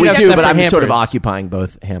 Well, we have do, but separate I'm sort of hampers. occupying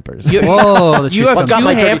both hampers. Whoa, You have two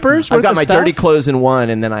hampers. I've got worth my of stuff? dirty clothes in one,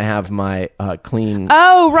 and then I have my clean.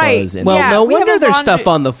 Oh, right. clothes in Well, Yeah, no we have wonder a there's laundry- stuff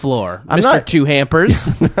on the floor, I'm Mr. not- Two Hampers,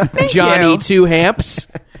 Johnny you. Two Hamps.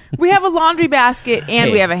 We have a laundry basket and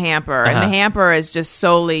Hey. we have a hamper. And Uh-huh. the hamper is just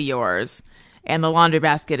solely yours. And the laundry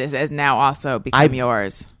basket is now also become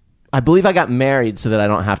yours. I believe I got married so that I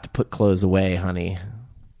don't have to put clothes away, honey.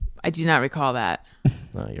 I do not recall that.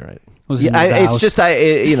 Oh, you're right. Was Yeah, in your it's vows. just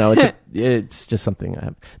it's just something I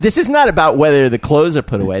have. This is not about whether the clothes are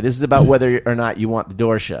put away. This is about whether or not you want the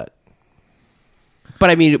door shut. But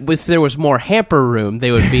I mean, if there was more hamper room,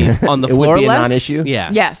 they would be on the It would floor be a less? non-issue? Yeah.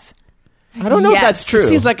 Yes. I don't know if Yes. that's true. It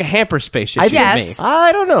seems like a hamper space issue Yes. to me.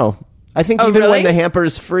 I don't know. I think Oh, even really? when the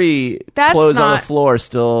hamper's free, That's clothes on the not- floor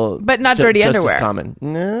still, But not dirty just underwear. as common.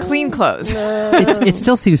 No. Clean clothes. It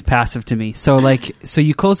still seems passive to me. So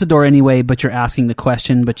you close the door anyway, but you're asking the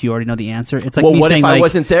question, but you already know the answer. It's like Well, me what saying if I like,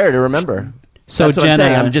 wasn't there to remember? So That's what I'm Jenna-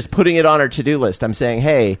 saying. I'm just putting it on our to-do list. I'm saying,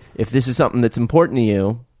 hey, if this is something that's important to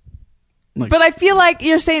you, But I feel like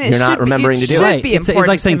you're saying it You're not should remembering be, to it do it. should be It's important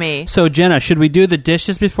like saying, to me. so Jenna, should we do the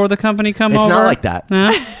dishes before the company come It's over? not like that.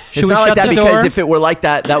 Huh? it's Should we not like shut that the because door? if it were like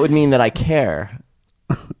that, that would mean that I care.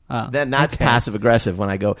 Then that's okay. passive aggressive when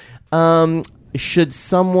I go, should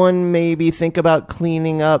someone maybe think about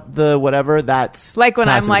cleaning up the whatever? That's like when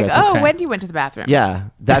I'm like, passive-aggressive. oh, Wendy went to the bathroom. Yeah,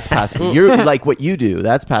 that's passive. You're like what you do.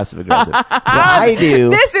 That's passive aggressive. What I do.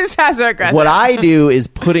 This is passive aggressive. What I do is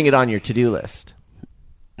putting it on your to-do list.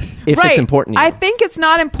 If it's important to you. I think it's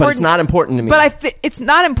not important. But it's not important to me. But it's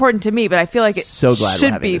not important to me, but I feel like it so glad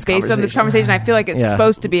should be based on this conversation. I feel like it's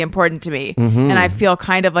supposed to be important to me. And I feel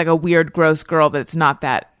kind of like a weird, gross girl, but it's not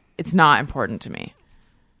important to me.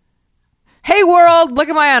 Hey world, look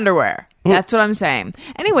at my underwear. That's what I'm saying.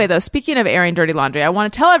 Anyway, though, speaking of airing dirty laundry, I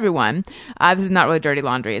want to tell everyone, this is not really dirty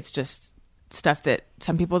laundry. It's just stuff that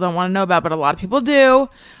some people don't want to know about, but a lot of people do.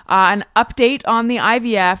 An update on the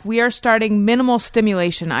IVF. We are starting minimal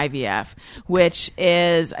stimulation IVF, which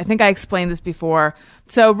is, I think I explained this before.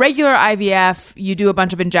 So regular IVF, you do a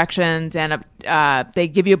bunch of injections and they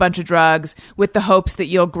give you a bunch of drugs with the hopes that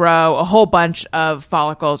you'll grow a whole bunch of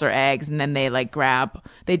follicles or eggs, and then they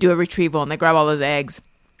do a retrieval and they grab all those eggs.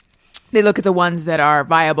 They look at the ones that are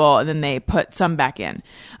viable and then they put some back in.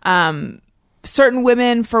 Certain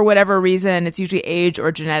women, for whatever reason, it's usually age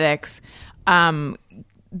or genetics, even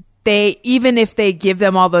if they give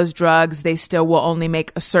them all those drugs, they still will only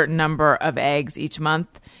make a certain number of eggs each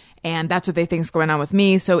month. And that's what they think is going on with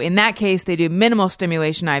me. So in that case, they do minimal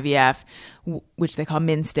stimulation IVF, which they call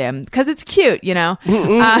min-stim, because it's cute, you know?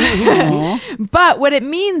 But what it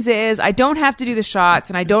means is I don't have to do the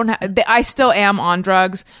shots, and I still am on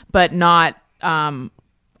drugs, but not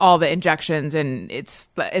all the injections, and it's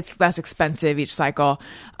less expensive each cycle.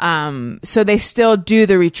 So they still do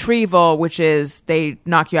the retrieval, which is they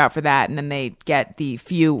knock you out for that, and then they get the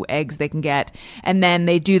few eggs they can get, and then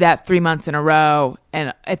they do that 3 months in a row.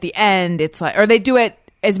 And at the end, it's like, or they do it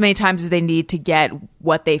as many times as they need to get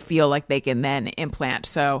what they feel like they can then implant.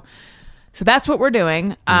 So that's what we're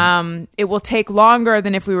doing. It will take longer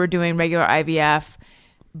than if we were doing regular IVF,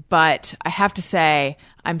 but I have to say,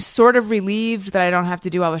 I'm sort of relieved that I don't have to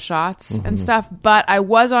do all the shots and stuff, but I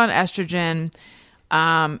was on estrogen,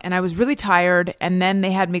 and I was really tired, and then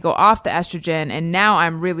they had me go off the estrogen, and now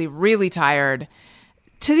I'm really, really tired,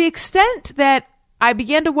 to the extent that I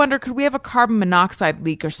began to wonder, could we have a carbon monoxide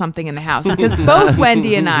leak or something in the house? Because both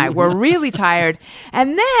Wendy and I were really tired,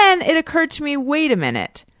 and then it occurred to me, wait a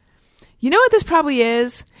minute. You know what this probably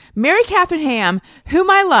is? Mary Catherine Ham,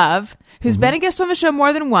 whom I love, who's been a guest on the show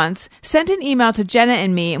more than once, sent an email to Jenna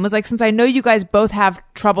and me and was like, since I know you guys both have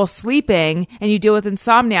trouble sleeping and you deal with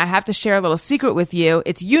insomnia, I have to share a little secret with you.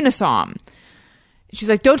 It's Unisom. She's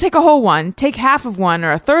like, don't take a whole one. Take half of one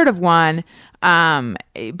or a third of one,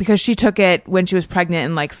 because she took it when she was pregnant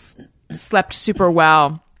and like slept super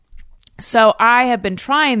well. So I have been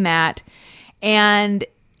trying that and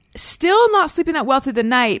still not sleeping that well through the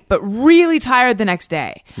night, but really tired the next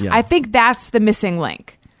day. Yeah. I think that's the missing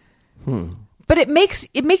link. But it makes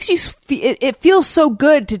you it feels so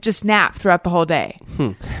good to just nap throughout the whole day,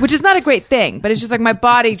 which is not a great thing, but it's just like my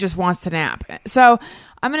body just wants to nap. So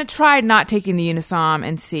I'm going to try not taking the Unisom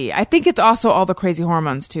and see. I think it's also all the crazy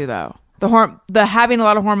hormones too, though. The having a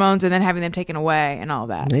lot of hormones and then having them taken away and all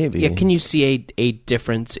that. Maybe. Yeah. Can you see a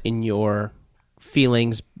difference in your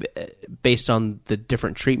feelings based on the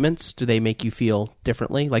different treatments? Do they make you feel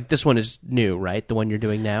differently? Like this one is new, right? The one you're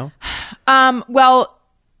doing now? Well,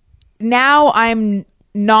 now I'm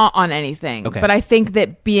not on anything, but I think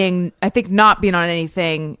not being on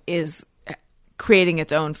anything is creating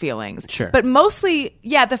its own feelings. Sure. But mostly,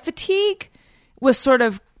 the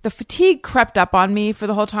fatigue crept up on me for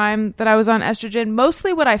the whole time that I was on estrogen.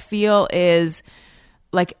 Mostly what I feel is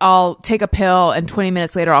like I'll take a pill and 20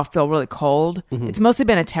 minutes later I'll feel really cold. It's mostly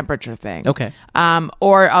been a temperature thing. Okay.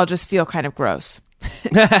 Or I'll just feel kind of gross.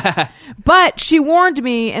 But she warned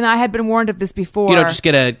me, and I had been warned of this before. You don't just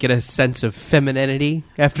get a sense of femininity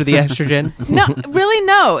after the estrogen? No, really,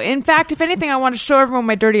 no. In fact, if anything, I want to show everyone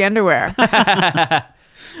my dirty underwear.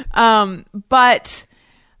 But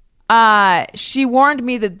she warned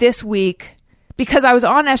me that this week, because I was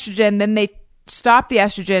on estrogen, then they stopped the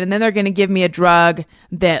estrogen, and then they're going to give me a drug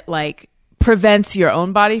that like prevents your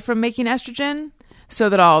own body from making estrogen, so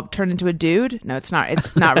that I'll turn into a dude. No, it's not.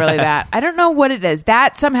 It's not really that. I don't know what it is.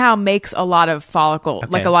 That somehow makes a lot of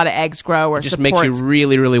like a lot of eggs grow, or it just makes you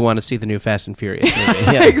really, really want to see the new Fast and Furious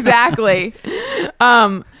movie. Yeah. Exactly.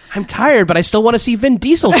 I'm tired, but I still want to see Vin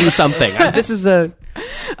Diesel do something. This is a.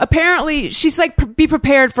 Apparently, she's like, be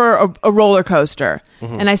prepared for a roller coaster,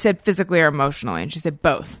 and I said physically or emotionally, and she said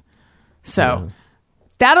both. So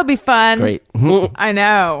that'll be fun. Great. I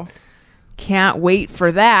know. Can't wait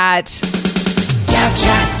for that.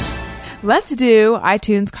 Chat. Let's do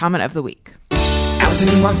iTunes comment of the week.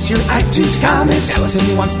 Alison wants your iTunes comments.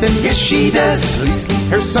 Alison wants them, yes she does. Please leave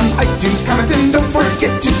her some iTunes comments and don't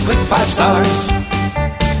forget to click click 5 stars.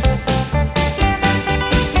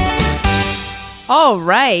 All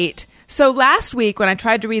right. So last week when I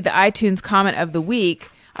tried to read the iTunes comment of the week,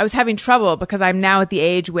 I was having trouble because I'm now at the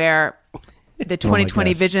age where the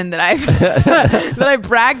 2020 vision that I've that I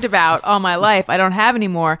bragged about all my life, I don't have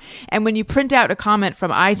anymore. And when you print out a comment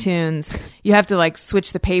from iTunes, you have to like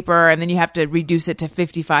switch the paper and then you have to reduce it to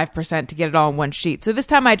 55% to get it all in one sheet. So this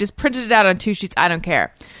time I just printed it out on 2 sheets. I don't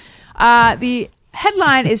care. The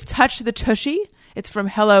headline is Touch the Tushy. It's from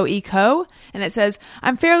Hello Eco, and it says,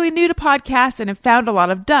 I'm fairly new to podcasts and have found a lot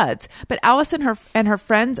of duds, but Alison and her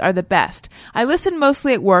friends are the best. I listen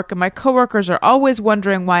mostly at work, and my coworkers are always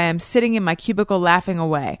wondering why I'm sitting in my cubicle laughing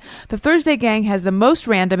away. The Thursday Gang has the most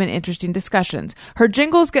random and interesting discussions. Her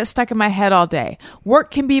jingles get stuck in my head all day.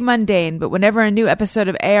 Work can be mundane, but whenever a new episode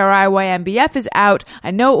of ARIYMBF is out,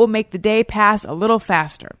 I know it will make the day pass a little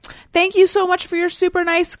faster. Thank you so much for your super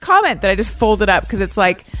nice comment that I just folded up because it's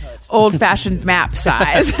like old-fashioned map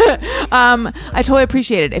size. I totally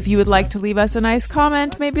appreciate it. If you would like to leave us a nice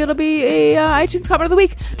comment, maybe it'll be a iTunes comment of the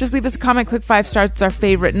week. Just leave us a comment, click 5 stars. It's our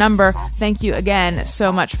favorite number. Thank you again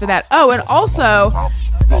so much for that. Oh, and also,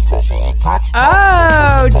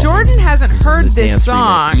 Jordan hasn't heard this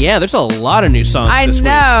song. Yeah, there's a lot of new songs I this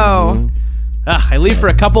know. week. I leave for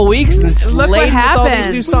a couple weeks and it's Look late what with all these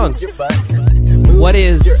happens. new songs. What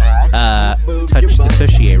is Touch the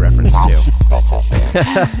Tushy a reference to?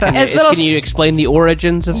 Can you explain the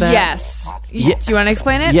origins of that? Yes. Do you want to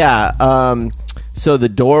explain it? Yeah. So the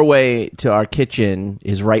doorway to our kitchen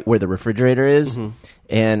is right where the refrigerator is. Mm-hmm.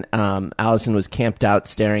 And Allison was camped out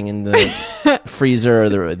staring in the freezer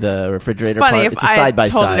or the refrigerator Funny part. if It's a side by I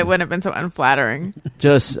told side. it, it wouldn't have been so unflattering.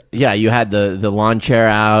 You had the lawn chair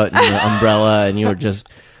out and the umbrella, and you were just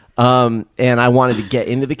and I wanted to get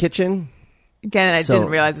into the kitchen. Again, I didn't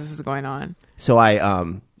realize this was going on. So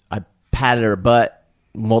I patted her butt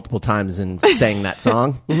multiple times and sang that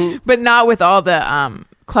song. But not with all the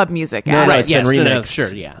club music. No, added. it's been remixed.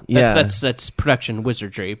 Sure, yeah. Yeah. That's production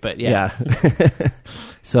wizardry, but yeah.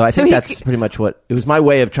 So I think that's pretty much what it was. My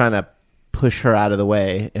way of trying to push her out of the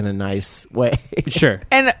way in a nice way. Sure.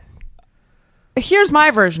 And here's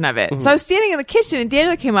my version of it. So I was standing in the kitchen and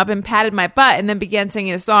Daniel came up and patted my butt and then began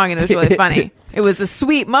singing a song, and it was really funny. It was a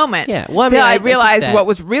sweet moment. Yeah. Well, I mean, I I realized think what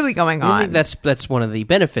was really going on. I think that's one of the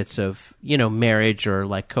benefits of marriage or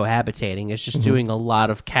like cohabitating is just doing a lot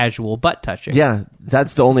of casual butt touching. Yeah,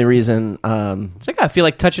 that's the only reason. It's like I feel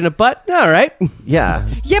like touching a butt. All right. Yeah.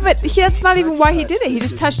 Yeah, but that's not even why he did it. He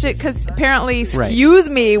just touched it because apparently "excuse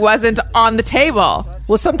me" wasn't on the table.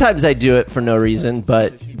 Well, sometimes I do it for no reason,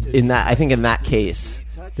 but I think in that case,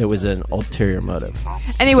 there was an ulterior motive.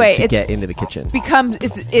 Anyway, to get into the kitchen.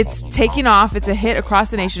 It's taking off. It's a hit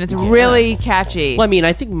across the nation. It's really catchy. Well, I mean,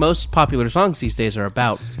 I think most popular songs these days are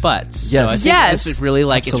about butts. Yes. So I think this is really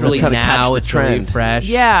like Absolutely. it's really Trying to catch now. the It's really trend. fresh.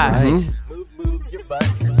 Yeah. Right. Move your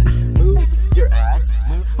butt, move your ass.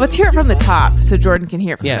 Let's hear it from the top so Jordan can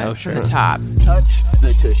hear it from the top. Touch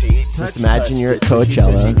the tushy. Just imagine you're at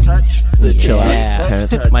Coachella. Touch the Chill out. Yeah.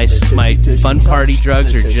 tent. My fun party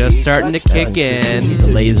drugs are just starting to kick in. The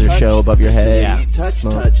laser show above your head. Yeah. Touch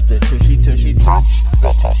the tushy, tushy, touch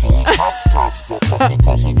the tushy.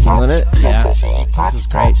 Feeling it? Yeah. This is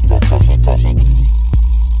great.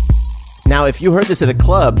 Now, if you heard this at a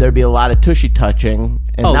club, there'd be a lot of tushy touching,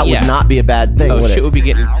 and Oh, that yeah. would not be a bad thing, Oh, would shit it? would be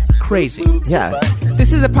getting crazy. Yeah.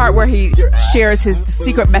 This is the part where he shares his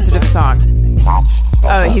secret message of the song.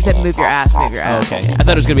 Oh, he said, "Move your ass, move your ass." Okay. I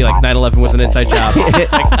thought it was going to be like 9/11 was an inside job.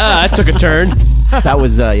 That took a turn. That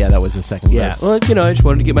was the second Yeah. verse. Well, I just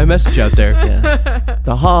wanted to get my message out there. Yeah.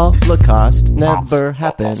 The Holocaust never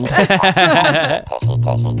happened.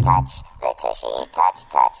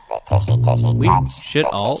 We should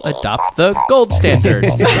all adopt the gold standard.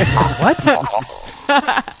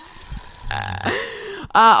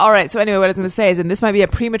 All right. So anyway, what I was going to say is, and this might be a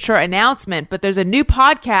premature announcement, but there's a new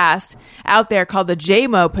podcast out there called the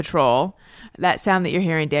JMO Patrol. That sound that you're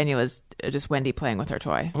hearing, Daniel, is just Wendy playing with her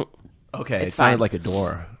toy. Okay, It's it sounded fine. like a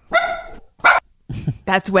door.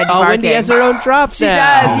 That's Wendy Oh, barking. Wendy has her own drop She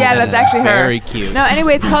sound. does. Yeah, that's actually her. Very cute. No,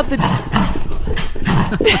 anyway, it's called the.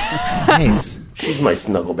 Nice. She's my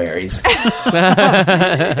snuggleberries.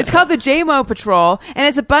 It's called the JMO Patrol, and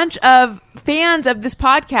it's a bunch of fans of this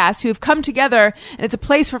podcast who have come together, and it's a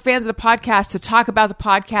place for fans of the podcast to talk about the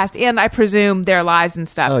podcast and, I presume, their lives and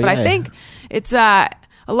stuff. Oh, but I yay. think it's a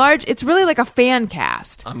It's really like a fan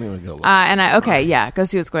cast. I'm going to go look. Go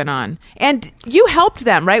see what's going on. And you helped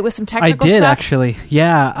them, right, with some technical stuff? I did, actually.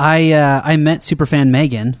 Yeah, I met superfan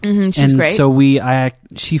Megan. She's great. So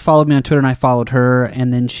she followed me on Twitter and I followed her,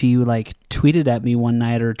 and then she like tweeted at me one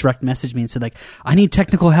night or direct messaged me and said like, I need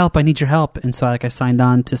technical help, I need your help. And so I signed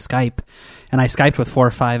on to Skype, and I Skyped with 4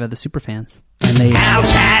 or 5 of the superfans. And they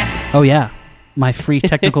oh yeah, my free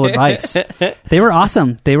technical advice. They were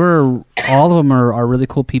awesome. All of them are really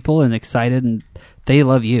cool people and excited, and they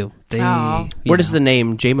love you. Where does the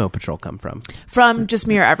name JMO Patrol come from? From Just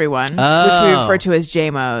Mirror Everyone, which we refer to as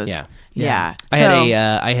JMOs. Yeah.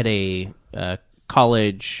 I had a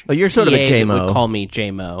college. Oh, you're sort of a JMO. That would call me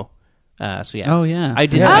JMO. So yeah. Oh yeah. I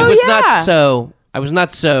did. Yeah. I was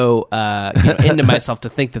not so into myself to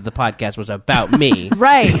think that the podcast was about me.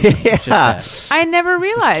 Right. Yeah. I never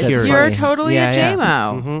realized you're totally a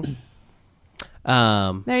JMO.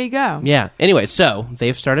 Mm-hmm. There you go. Yeah. Anyway, so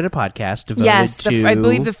they've started a podcast devoted to... I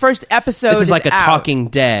believe the first episode This is like a out. Talking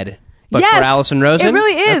Dead, but for Alison Rosen? It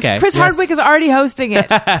really is. Okay. Chris Hardwick is already hosting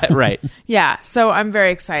it. Right. Yeah, so I'm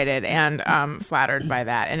very excited and flattered by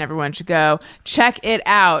that, and everyone should go check it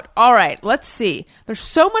out. All right, let's see. There's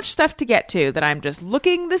so much stuff to get to that I'm just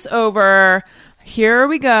looking this over. Here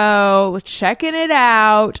we go. Checking it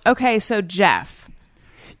out. Okay, so Jeff.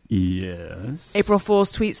 Yes. April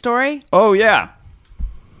Fool's tweet story? Oh, yeah.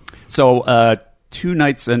 So a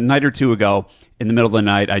night or two ago, in the middle of the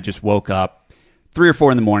night, I just woke up, 3 or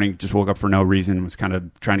 4 in the morning, just woke up for no reason, was kind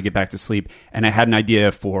of trying to get back to sleep, and I had an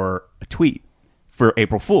idea for a tweet for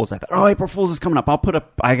April Fool's. I thought, April Fool's is coming up.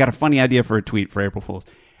 I got a funny idea for a tweet for April Fool's.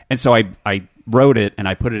 And so I wrote it, and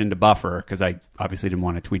I put it into Buffer, because I obviously didn't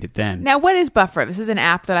want to tweet it then. Now, what is Buffer? This is an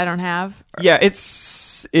app that I don't have? Yeah,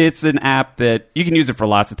 it's an app that you can use it for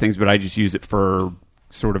lots of things, but I just use it for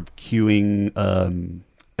sort of queuing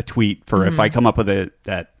a tweet for if I come up with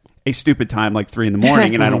a stupid time like 3 in the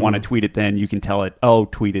morning and I don't want to tweet it then, you can tell it,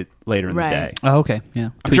 tweet it later in the day. Oh, okay. Yeah.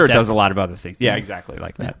 I'm sure it does a lot of other things. Yeah, exactly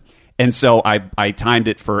like that. And so I timed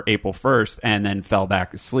it for April 1st and then fell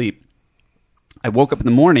back asleep. I woke up in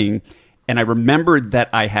the morning and I remembered that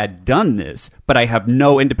I had done this, but I have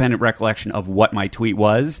no independent recollection of what my tweet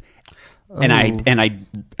was. And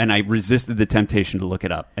I resisted the temptation to look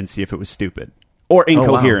it up and see if it was stupid or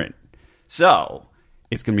incoherent. So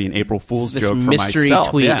it's going to be an April Fool's joke for mystery myself.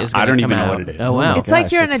 Tweet is I don't even out. know what it is. Oh wow! It's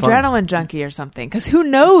like you're an adrenaline junkie or something, because who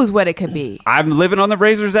knows what it could be? I'm living on the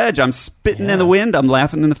razor's edge. I'm spitting in the wind. I'm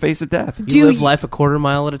laughing in the face of death. You live life a quarter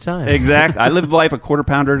mile at a time. Exactly. I live life a quarter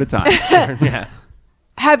pounder at a time. Yeah.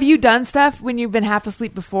 Have you done stuff when you've been half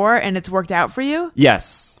asleep before and it's worked out for you?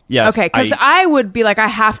 Yes. Okay, because I would be like, I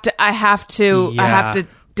have to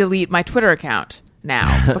delete my Twitter account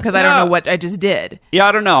now because I don't know what I just did. Yeah,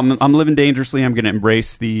 I don't know. I'm living dangerously. I'm going to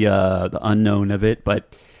embrace the unknown of it.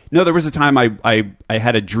 But no, there was a time I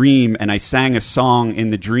had a dream and I sang a song in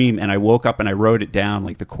the dream and I woke up and I wrote it down,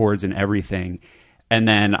 like the chords and everything. And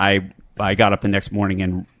then I got up the next morning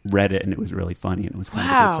and read it, and it was really funny, and it was kind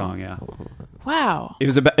of a good song. Yeah. Wow. It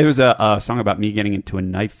was a song about me getting into a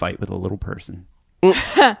knife fight with a little person.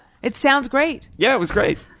 It sounds great. Yeah, it was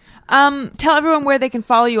great. Tell everyone where they can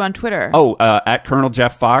follow you on Twitter. At Colonel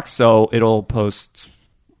Jeff Fox. So it'll post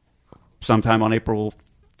sometime on April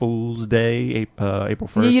Fool's Day, April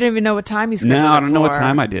 1st. You don't even know what time you scheduled it for. No, I don't know what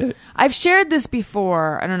time I did. I've shared this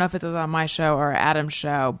before. I don't know if it was on my show or Adam's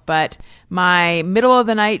show, but my middle of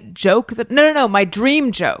the night joke. My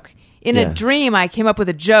dream joke. In a dream, I came up with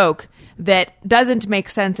a joke that doesn't make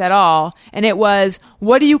sense at all, and it was,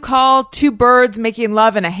 what do you call 2 birds making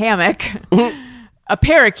love in a hammock? A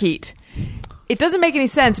parakeet. It doesn't make any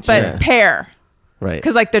sense, but pair. Right.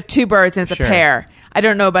 Because they're 2 birds and it's a pair. I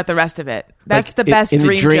don't know about the rest of it. That's the best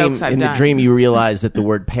dream jokes I've done. In the dream, you realize that the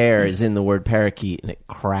word pair is in the word parakeet, and it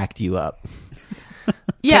cracked you up.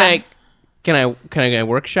 Yeah. Can I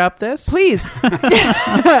workshop this? Please.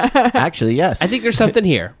 Actually, yes. I think there's something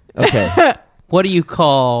here. Okay. What do you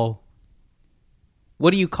call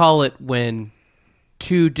it when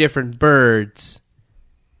 2 different birds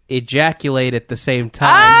ejaculate at the same time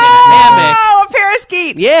in a hammock? Oh, a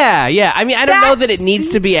parakeet. Yeah. I mean, I don't know that it needs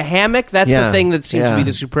to be a hammock. That's the thing that seems to be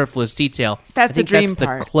the superfluous detail. That's the dream part.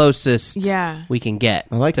 That's the closest we can get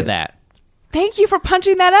to that. Thank you for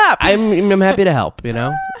punching that up. I'm happy to help, you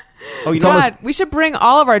know? God, we should bring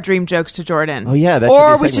all of our dream jokes to Jordan. Oh, yeah.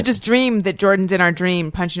 Or we should just dream that Jordan's in our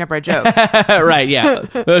dream punching up our jokes. Right, yeah.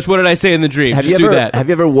 What did I say in the dream? Have you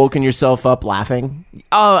ever woken yourself up laughing?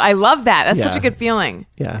 Oh, I love that. That's such a good feeling.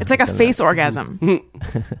 Yeah, it's like a face orgasm.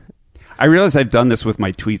 I realize I've done this with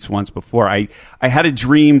my tweets once before. I had a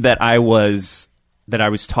dream that I was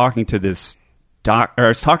talking to this or I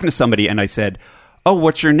was talking to somebody, and I said, oh,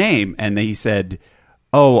 what's your name? And he said,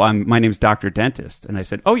 oh, my name's Dr. Dentist. And I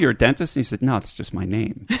said, oh, you're a dentist? And he said, no, it's just my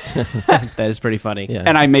name. That is pretty funny. Yeah.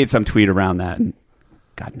 And I made some tweet around that and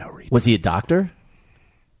got no reason. Was he a doctor?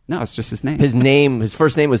 No, it's just his name. His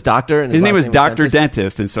first name was Doctor, and his name was Dr.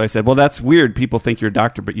 Dentist. And so I said, well, that's weird. People think you're a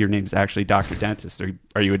doctor, but your name's actually Dr. Dentist.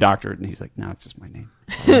 Are you a doctor? And he's like, no, it's just my name.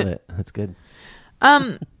 I love it. That's good.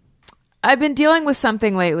 I've been dealing with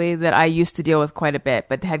something lately that I used to deal with quite a bit,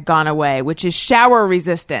 but had gone away, which is shower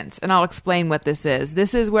resistance. And I'll explain what this is.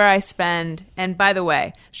 This is where I spend, and by the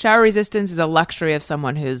way, shower resistance is a luxury of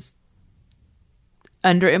someone who's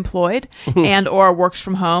underemployed and or works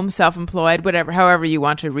from home, self-employed, whatever, however you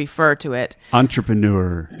want to refer to it.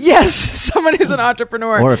 Entrepreneur. Yes, someone who's an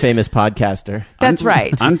entrepreneur. Or a famous podcaster. That's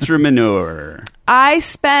right. Entrepreneur. I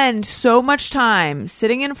spend so much time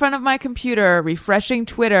sitting in front of my computer, refreshing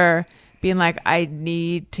Twitter, being like, I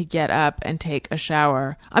need to get up and take a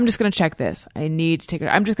shower. I'm just going to check this. I'm just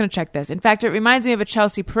going to check this. In fact, it reminds me of a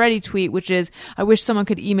Chelsea Peretti tweet, which is, I wish someone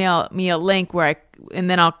could email me a link where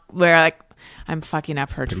I'm fucking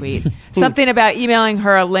up her tweet. Something about emailing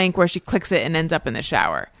her a link where she clicks it and ends up in the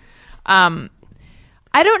shower. I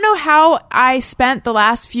don't know how I spent the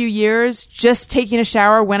last few years just taking a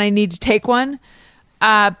shower when I need to take one.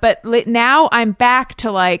 But now I'm back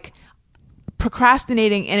to like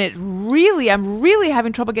procrastinating, and I'm really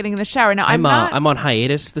having trouble getting in the shower. Now I'm on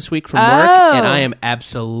hiatus this week from work, and I am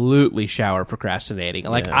absolutely shower procrastinating.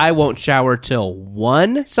 Like I won't shower till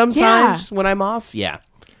 1 sometimes when I'm off. Yeah.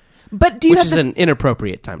 But which is an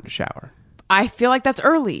inappropriate time to shower. I feel like that's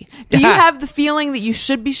early. Do you have the feeling that you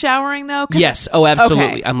should be showering though? Yes. Oh,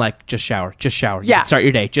 absolutely. Okay. I'm like, just shower. You can start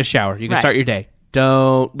your day. Just shower. You can start your day.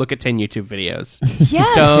 Don't look at 10 YouTube videos.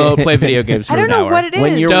 Yes. Don't play video games for an hour. I don't know what it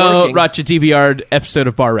is. Don't watch a DVR episode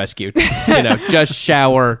of Bar Rescue. Just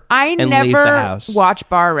shower and leave the house. I never watch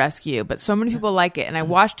Bar Rescue, but so many people like it, and I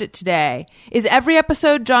watched it today. Is every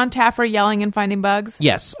episode John Taffer yelling and finding bugs?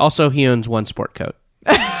 Yes. Also, he owns one sport coat.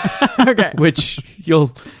 Okay. Which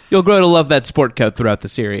you'll grow to love that sport coat throughout the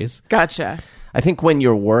series. Gotcha. I think when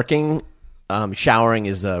you're working, showering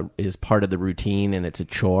is part of the routine, and it's a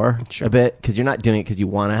chore a bit, because you're not doing it because you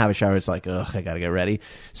want to have a shower. It's like, ugh, I gotta get ready.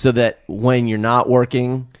 So that when you're not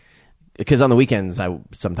working, because on the weekends I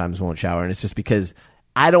sometimes won't shower, and it's just because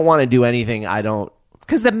I don't want to do anything. I don't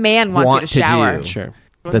because the man wants you to shower. Do. Sure,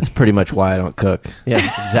 that's pretty much why I don't cook. Yeah,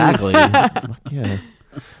 exactly. Yeah.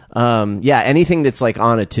 Anything that's like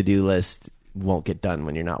on a to-do list won't get done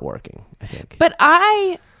when you're not working, I think.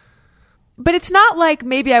 But it's not like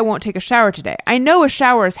maybe I won't take a shower today. I know a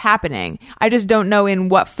shower is happening. I just don't know in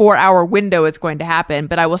what 4-hour window it's going to happen,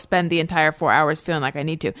 but I will spend the entire 4 hours feeling like I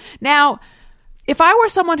need to. Now, if I were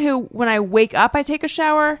someone who, when I wake up, I take a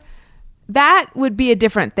shower, that would be a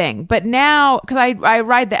different thing. But now, because I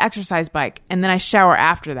ride the exercise bike and then I shower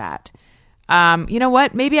after that. You know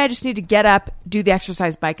what? Maybe I just need to get up, do the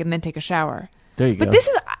exercise bike, and then take a shower. There you go. But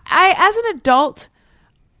as an adult,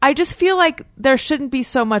 I just feel like there shouldn't be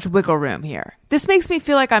so much wiggle room here. This makes me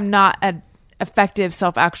feel like I'm not an effective,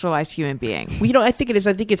 self-actualized human being. Well, I think it is.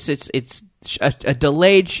 I think it's a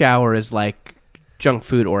delayed shower is like junk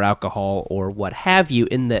food or alcohol or what have you,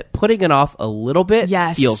 in that putting it off a little bit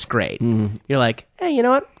feels great. Mm-hmm. You're like, hey, you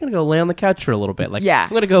know what? I'm going to go lay on the couch for a little bit. Like, I'm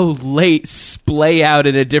going to go splay out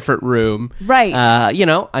in a different room. Right. I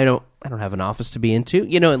don't have an office to be into,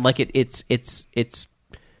 and like it's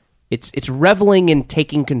reveling in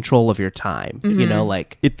taking control of your time, mm-hmm.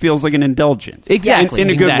 Like it feels like an indulgence. Exactly. In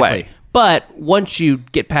a good way. But once you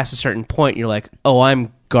get past a certain point, you're like, oh,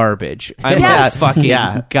 I'm garbage. I'm a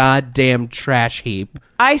fucking goddamn trash heap.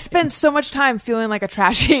 I spend so much time feeling like a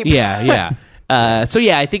trash heap. Yeah. I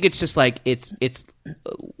think it's just like it's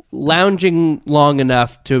lounging long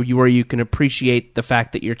enough to where you can appreciate the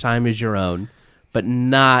fact that your time is your own, but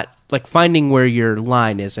not like finding where your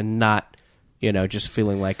line is and not, just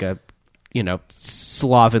feeling like a,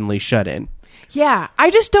 slovenly shut in. Yeah.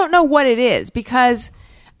 I just don't know what it is because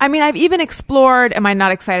I've even explored, am I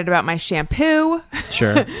not excited about my shampoo?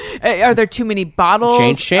 Sure. Are there too many bottles?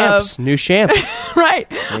 Change shamps. New shampoo. Right.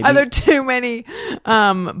 Maybe. Are there too many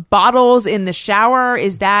bottles in the shower?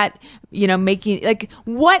 Is that, making, like,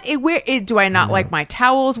 do I not like my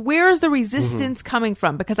towels? Where is the resistance coming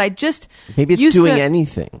from? Because I just maybe it's doing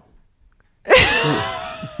anything.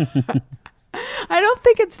 I don't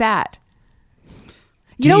think it's that.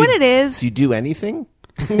 You know what it is? Do you do anything?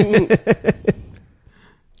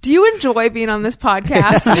 Do you enjoy being on this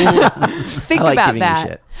podcast? Think like about giving that. You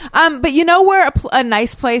shit. But you know where a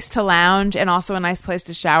nice place to lounge and also a nice place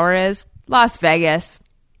to shower is? Las Vegas.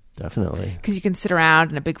 Definitely. Because you can sit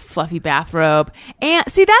around in a big fluffy bathrobe. And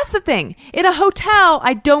see, that's the thing. In a hotel,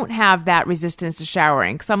 I don't have that resistance to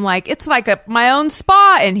showering. Because I'm like, it's like my own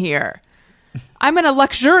spa in here. I'm going to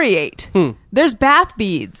luxuriate. There's bath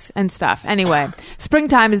beads and stuff. Anyway,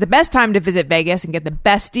 springtime is the best time to visit Vegas and get the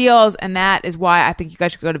best deals. And that is why I think you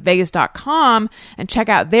guys should go to Vegas.com and check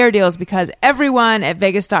out their deals, because everyone at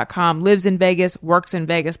Vegas.com lives in Vegas, works in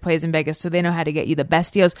Vegas, plays in Vegas. So they know how to get you the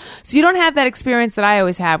best deals. So you don't have that experience that I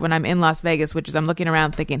always have when I'm in Las Vegas, which is I'm looking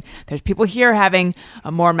around thinking there's people here having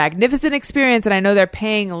a more magnificent experience, and I know they're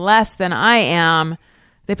paying less than I am.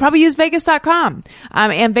 They probably use Vegas.com.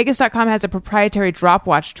 And Vegas.com has a proprietary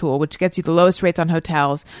DropWatch tool, which gets you the lowest rates on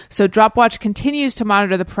hotels. So DropWatch continues to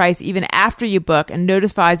monitor the price even after you book and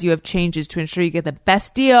notifies you of changes to ensure you get the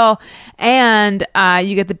best deal, and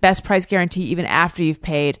you get the best price guarantee even after you've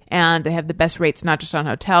paid. And they have the best rates not just on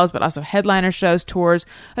hotels, but also headliner shows, tours,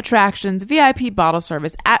 attractions, VIP bottle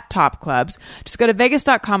service at top clubs. Just go to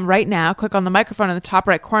Vegas.com right now, click on the microphone in the top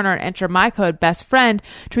right corner, and enter my code BESTFRIEND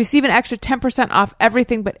to receive an extra 10% off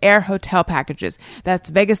everything but air hotel packages. That's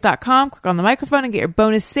Vegas.com. Click on the microphone and get your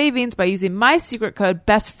bonus savings by using my secret code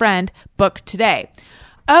BESTFRIEND. Book today.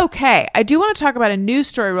 Okay, I do want to talk about a news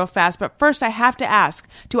story real fast, but first I have to ask,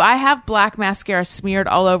 do I have black mascara smeared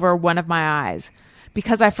all over one of my eyes?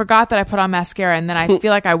 Because I forgot that I put on mascara, and then I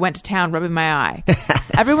feel like I went to town rubbing my eye.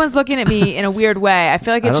 Everyone's looking at me in a weird way. I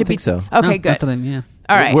feel like it should be so. Okay, No, good. yeah.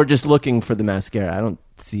 All right. We're just looking for the mascara. I don't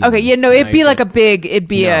see. Okay, yeah, no, it'd be like a big. It'd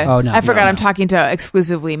be a. Oh, no, I forgot. no. I'm talking to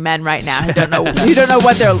exclusively men right now who don't know what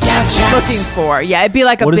they're looking for. Yeah, it'd be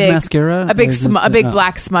like What a is big mascara? a big Or is it- a big no.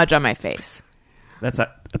 black smudge on my face. That's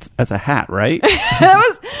a hat, right? That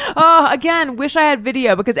was again. Wish I had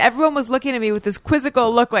video, because everyone was looking at me with this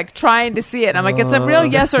quizzical look, like trying to see it. And I'm like, it's a real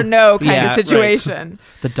yes or no kind Yeah, of right. situation.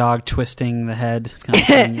 The dog twisting the head. Kind of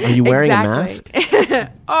thing. Are you wearing Exactly. a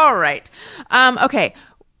mask? All right. Okay.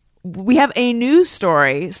 We have a news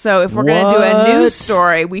story. So if we're going to do a news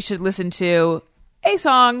story, we should listen to a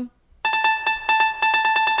song.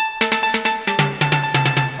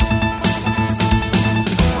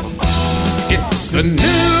 It's the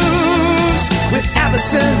news with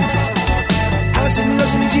Alison. Alison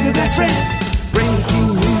Rosen is your best friend.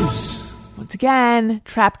 Breaking news. Once again,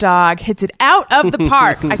 Trap Dog hits it out of the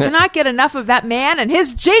park. I cannot get enough of that man and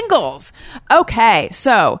his jingles. Okay,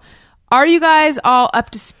 so are you guys all up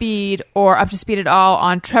to speed, or up to speed at all,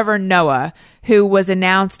 on Trevor Noah, who was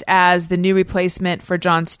announced as the new replacement for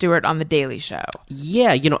Jon Stewart on The Daily Show?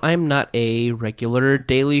 Yeah, I'm not a regular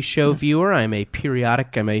Daily Show viewer. I'm a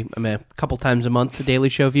periodic. I'm a couple times a month The Daily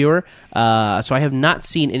Show viewer. So I have not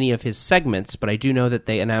seen any of his segments, but I do know that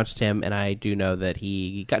they announced him, and I do know that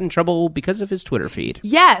he got in trouble because of his Twitter feed.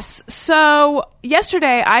 Yes. So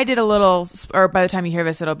yesterday I did a little, or by the time you hear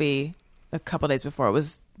this, it'll be a couple days before. It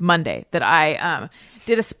was Monday that I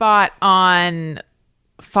did a spot on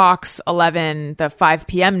Fox 11, the 5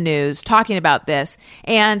 p.m. news, talking about this.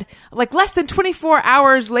 And like less than 24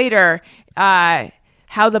 hours later,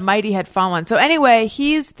 how the mighty had fallen. So anyway,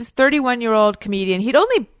 he's this 31-year-old comedian.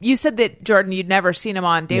 You said that, Jordan, you'd never seen him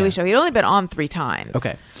on Daily Show. He'd only been on 3 times.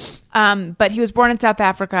 Okay. But he was born in South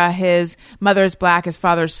Africa. His mother's black, his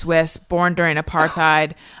father's Swiss, born during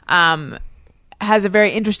apartheid. Has a very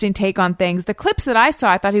interesting take on things. The clips that I saw,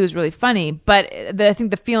 I thought he was really funny, but I think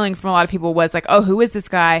the feeling from a lot of people was like, oh, who is this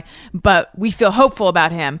guy? But we feel hopeful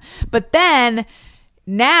about him. But then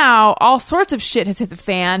now all sorts of shit has hit the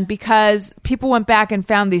fan, because people went back and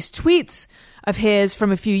found these tweets of his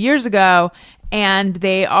from a few years ago, and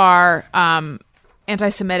they are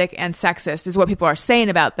anti-Semitic and sexist is what people are saying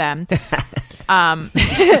about them. So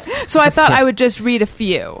I thought I would just read a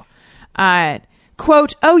few.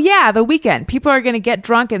 Quote, oh yeah, the weekend. People are going to get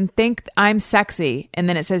drunk and think I'm sexy. And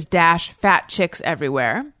then it says dash fat chicks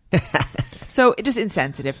everywhere. So just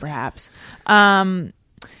insensitive, perhaps. And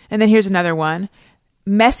then here's another one.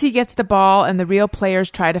 Messi gets the ball and the real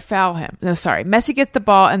players try to foul him. No, sorry. Messi gets the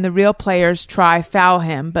ball and the real players try foul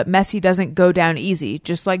him, but Messi doesn't go down easy,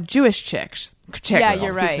 just like Jewish chicks. Yeah,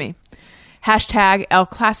 you're right. Me. Hashtag El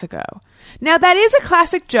Clasico. Now that is a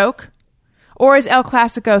classic joke. Or is El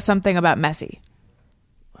Clasico something about Messi?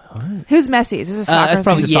 What? Who's Messi? Is this a soccer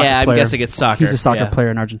probably, thing? yeah, I'm guessing it's soccer. He's a soccer Yeah. player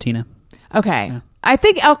in Argentina. Okay. Yeah. I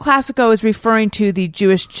think El Clasico is referring to the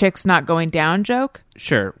Jewish chicks not going down joke.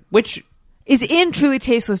 Sure. Which Is in Truly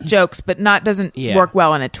Tasteless Jokes, but doesn't Yeah. work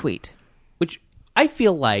well in a tweet. which I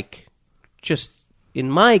feel like, just in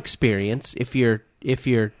my experience, if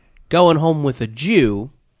you're going home with a Jew,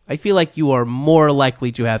 I feel like you are more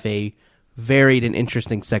likely to have a varied and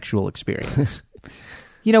interesting sexual experience.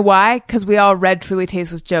 You know why? Because we all read Truly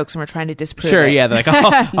Tasteless Jokes and we're trying to disprove Sure, it. yeah. They're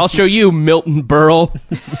like, I'll show you, Milton Berle.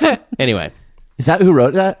 Anyway. Is that who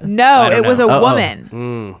wrote that? No, it was a Oh, oh.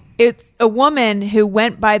 woman. It's a woman who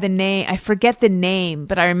went by the name, I forget the name,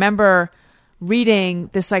 but I remember reading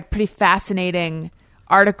this like pretty fascinating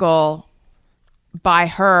article by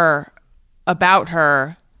her about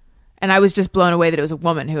her, and I was just blown away that it was a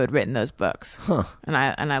woman who had written those books. And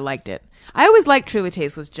I liked it. I always liked Truly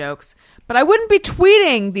Tasteless Jokes, but I wouldn't be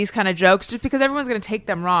tweeting these kind of jokes just because everyone's going to take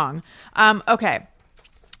them wrong. Okay,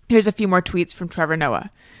 here's a few more tweets from Trevor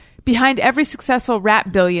Noah. Behind every successful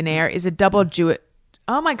rap billionaire is a double Jewish.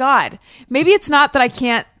 Oh my God! Maybe it's not that I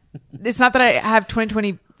can't. It's not that I have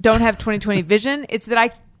 2020. Don't have 2020 vision. It's that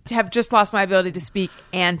I have just lost my ability to speak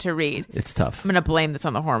and to read. It's tough. I'm going to blame this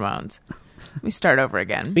on the hormones. Let me start over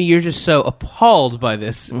again. I mean, you're just so appalled by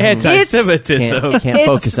this anti-Semitism. Can't It's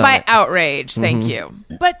focus on my it. outrage. Thank you.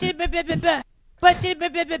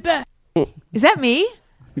 Is that me?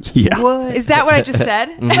 Yeah. Is that what I just said?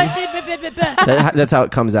 That's how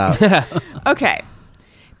it comes out. Okay.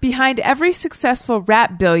 Behind every successful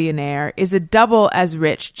rap billionaire is a double as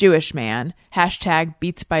rich Jewish man. #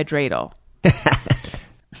 beats by dreidel.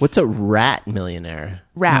 What's a rat millionaire?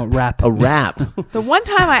 Rap. No, rap. A rap. The one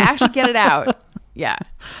time I actually get it out. Yeah.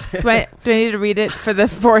 Do I need to read it for the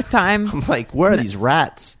fourth time? I'm like, where are these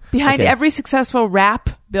rats? Behind Okay. every successful rap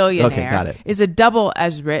billionaire Okay, got it. is a double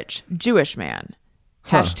as rich Jewish man.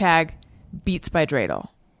 # beats by dreidel.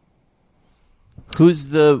 Who's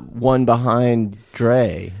the one behind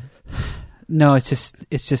Dre? No, it's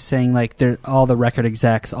just saying like they're all the record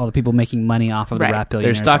execs, all the people making money off of Right. the rap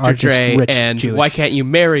billionaires. There's Dr. are just Dre, rich and Jewish. why can't you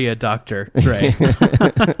marry a Dr. Dre?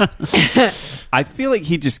 I feel like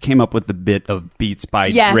he just came up with the bit of beats by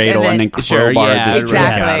Yes, dreidel and and then then- Sure, crowbarred yeah, the shit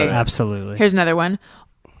exactly. out of it. Absolutely. Here's another one.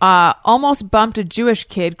 Almost bumped a Jewish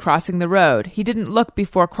kid crossing the road. He didn't look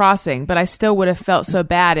before crossing, but I still would have felt so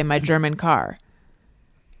bad in my German car.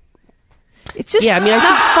 It's just yeah, I mean,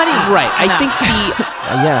 not funny. Right. I enough. think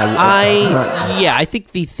I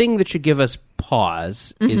think the thing that should give us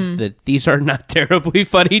pause is that these are not terribly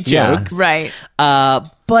funny Yeah. jokes. Right.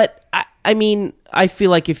 But I mean, I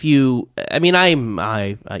feel like if you, I mean, I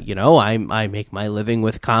make my living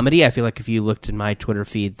with comedy. I feel like if you looked in my Twitter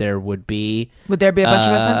feed, there would be. Would there be a bunch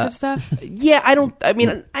of offensive stuff? Yeah, I don't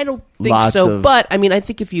think Lots so. of- But I mean, I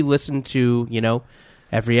think if you listen to,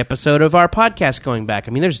 every episode of our podcast going back,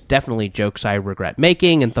 I mean, there's definitely jokes I regret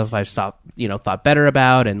making and stuff I've thought better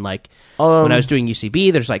about. And like when I was doing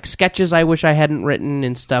UCB, there's like sketches I wish I hadn't written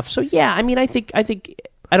and stuff. So yeah, I mean, I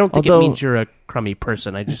don't think it means you're a crummy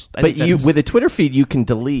person. But you, with a Twitter feed, you can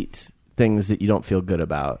delete things that you don't feel good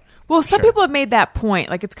about. Well, some people have made that point.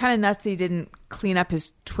 Like, it's kind of nuts that he didn't clean up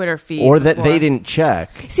his Twitter feed. Or that before. they didn't check.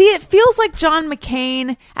 See, it feels like John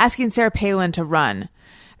McCain asking Sarah Palin to run.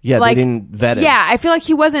 Yeah, Like, they didn't vet it. Yeah, I feel like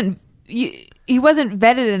he wasn't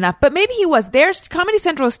vetted enough. But maybe he was. There's Comedy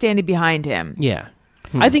Central is standing behind him. Yeah.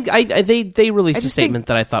 I think they released a just statement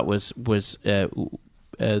that I thought was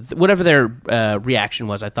whatever their reaction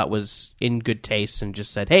was, I thought was in good taste, and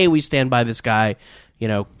just said, "Hey, we stand by this guy.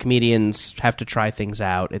 Comedians have to try things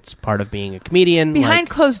out. It's part of being a comedian." Behind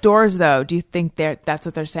closed doors, though, do you think that's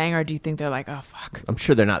what they're saying, or do you think they're like, oh fuck? I'm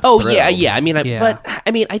sure they're not. Oh thrilled. yeah. I mean, Yeah. but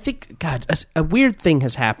I mean, I think a weird thing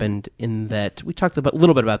has happened in that we talked a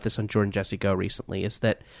little bit about this on Jordan Jesse Go recently. Is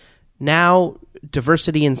that now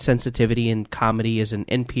diversity and sensitivity in comedy is an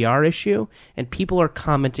NPR issue, and people are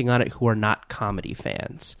commenting on it who are not comedy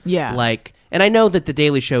fans. Yeah. And I know that The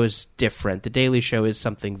Daily Show is different. The Daily Show is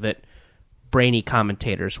something that brainy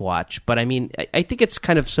commentators watch, but I mean, I think it's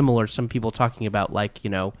kind of similar. Some people talking about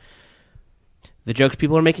the jokes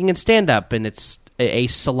people are making in stand-up, and it's a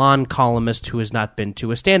salon columnist who has not been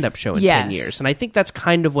to a stand-up show in 10 years. And I think that's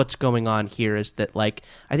kind of what's going on here, is that I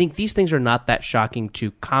think these things are not that shocking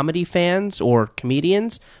to comedy fans or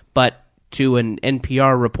comedians, but to an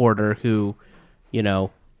NPR reporter who,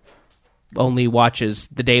 only watches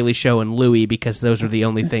The Daily Show and Louie because those are the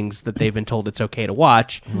only things that they've been told it's okay to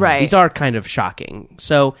watch. Right. These are kind of shocking.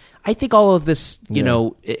 So I think all of this,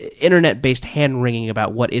 internet-based hand-wringing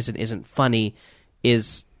about what is and isn't funny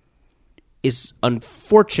is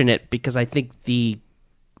unfortunate, because I think But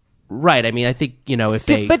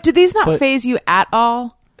do these not phase you at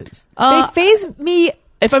all? They phase me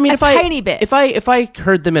a tiny bit. If I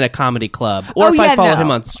heard them in a comedy club, or I followed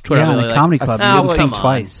him on Twitter, Yeah, I'd in be a like, comedy club, you "Oh, wouldn't come think on."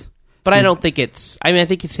 twice. But I don't think it's. I mean, I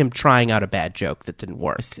think it's him trying out a bad joke that didn't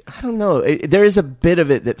work. I don't know. There is a bit of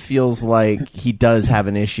it that feels like he does have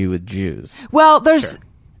an issue with Jews. Well, there's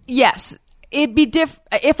yes. It'd be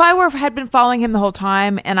if I had been following him the whole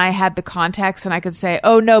time and I had the context and I could say,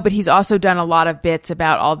 oh no, but he's also done a lot of bits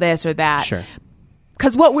about all this or that. Sure.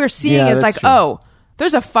 Because what we're seeing Yeah, is that's like, true. oh,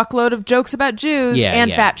 there's a fuckload of jokes about Jews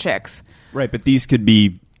and fat chicks. Right, but these could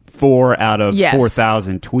be 4 out of Yes.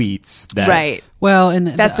 4,000 tweets. That, Right. Well, and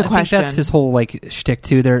That's the I question. think that's his whole like shtick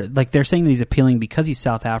too. They're saying that he's appealing because he's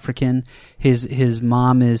South African. His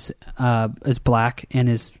mom is black and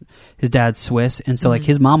his dad's Swiss, and so like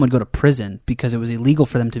his mom would go to prison because it was illegal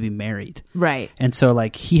for them to be married. Right. And so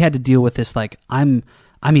like he had to deal with this like I'm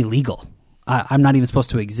illegal. I'm not even supposed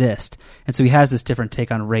to exist. And so he has this different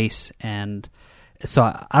take on race, and so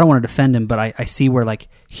I don't want to defend him, but I see where like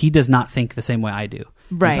he does not think the same way I do,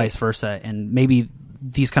 Right. and vice versa. And maybe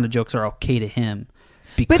these kind of jokes are okay to him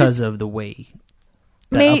because of the way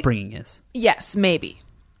that upbringing is. Yes, maybe.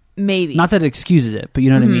 Not that it excuses it, but you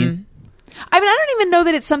know what I mean? I mean, I don't even know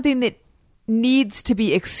that it's something that needs to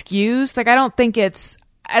be excused. Like, I don't think it's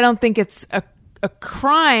a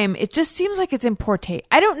crime. It just seems like it's in poor taste.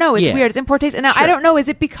 I don't know. It's weird. It's in poor taste. And now I don't know. Is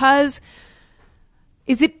it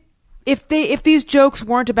if these jokes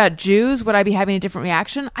weren't about Jews, would I be having a different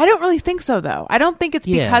reaction? I don't really think so, though. I don't think it's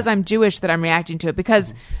because I'm Jewish that I'm reacting to it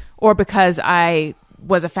because I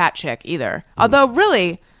was a fat chick either. Although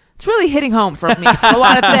really, it's really hitting home for me for a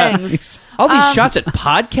lot of things. All these shots at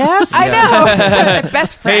podcasts? I know.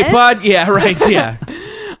 Best friends. Hey, yeah, right, yeah.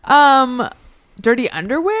 Dirty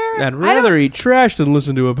underwear? I'd rather eat trash than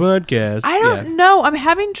listen to a podcast. I don't know. I'm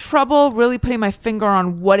having trouble really putting my finger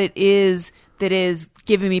on what it is that is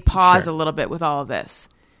giving me pause a little bit with all of this.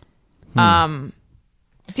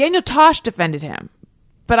 Daniel Tosh defended him,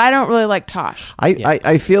 but I don't really like Tosh.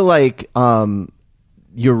 I feel like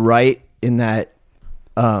you're right in that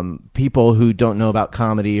people who don't know about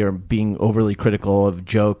comedy are being overly critical of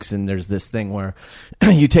jokes, and there's this thing where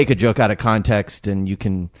you take a joke out of context and you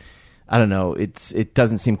can, I don't know, it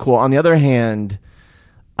doesn't seem cool. On the other hand,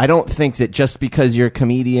 I don't think that just because you're a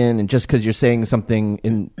comedian and just because you're saying something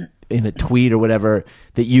in a tweet or whatever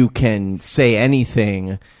that you can say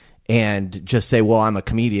anything and just say, well, I'm a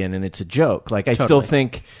comedian and it's a joke. Like, I still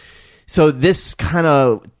think... So this kind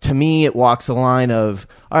of, to me, it walks a line of,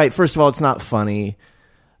 all right, first of all, it's not funny.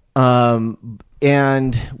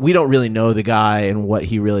 And we don't really know the guy and what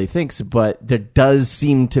he really thinks, but there does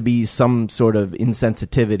seem to be some sort of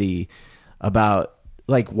insensitivity about,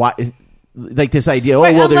 like, why, like this idea.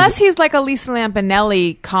 Right, oh, well, unless he's like a Lisa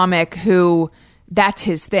Lampanelli comic who that's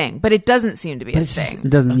his thing, but it doesn't seem to be his thing. It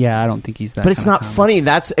doesn't. Yeah, I don't think he's that. But it's kind of not comic. funny.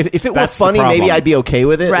 That's if it were That's the funny, maybe problem. I'd be okay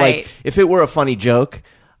with it. Right. Like, if it were a funny joke,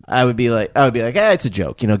 I would be like, it's a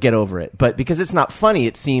joke, get over it. But because it's not funny,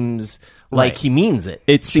 it seems like he means it.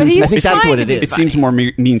 It seems. he's I think that's what it is. It seems more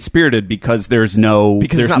mean-spirited because there's no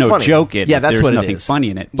Because it's not no funny. joke in it. Yeah, that's there's what it nothing is. funny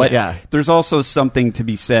in it. But Yeah. there's also something to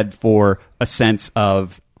be said for a sense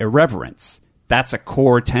of irreverence. That's a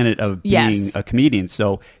core tenet of being Yes. a comedian.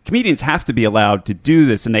 So comedians have to be allowed to do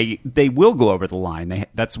this, and they will go over the line.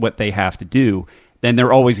 That's what they have to do. Then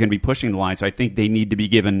they're always going to be pushing the line. So I think they need to be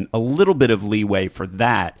given a little bit of leeway for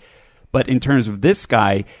that. But in terms of this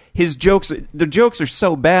guy, the jokes are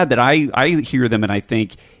so bad that I hear them and I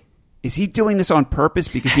think, is he doing this on purpose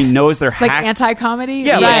because he knows they're Like hack- anti-comedy?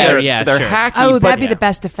 Yeah, Right. they're sure. hacky. Oh, but, that'd be the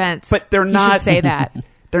best defense. But they're You not. should say that.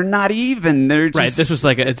 They're not even. They're just, Right, this was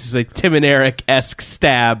like it's a Tim and Eric-esque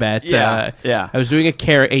stab at. Yeah. I was doing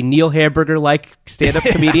a Neil Hamburger-like stand-up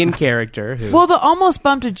comedian character. Who, Well, the almost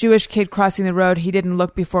bumped a Jewish kid crossing the road. He didn't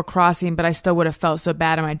look before crossing, but I still would have felt so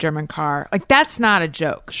bad in my German car. Like, that's not a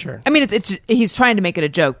joke. Sure. I mean, it's he's trying to make it a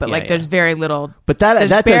joke, but Yeah, there's very little. But that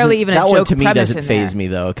there's barely even that a one joke to me premise doesn't in faze there. me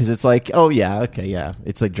though, because it's like, oh yeah, okay, yeah,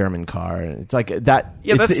 it's like German car. It's like that.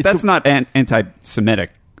 Yeah, that's not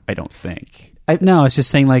anti-Semitic. I don't think. No, it's just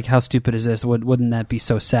saying like, how stupid is this? Wouldn't that be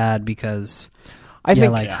so sad? Because I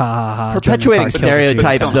think like ha ha ha. perpetuating German car kills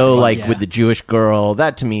stereotypes Jews. though, like Yeah. with the Jewish girl,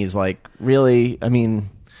 that to me is like, really. I mean,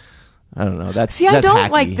 I don't know. That's See, I that's don't hacky.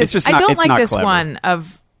 like this. It's just I not- don't it's like not this clever. one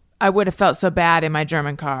of I would have felt so bad in my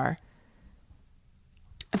German car.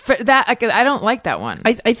 For that I don't like that one.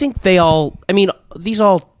 I think they all. I mean, these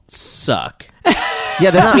all suck.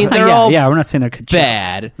 Yeah, they're not. I mean, they're yeah, all yeah, we're not saying they're good jokes.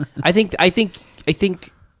 bad. I think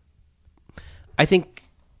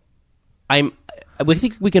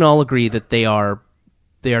we can all agree that they are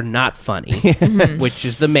not funny, which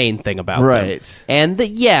is the main thing about them. Right. And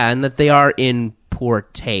that they are in poor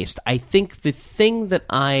taste. I think the thing that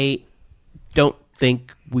I don't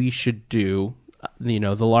think we should do, the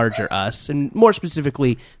larger us, and more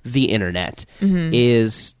specifically the internet,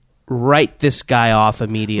 is write this guy off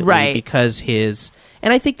immediately, Right. because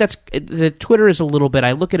and I think that's the Twitter is a little bit.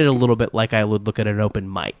 I look at it a little bit like I would look at an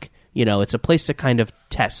open mic. it's a place to kind of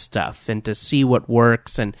test stuff and to see what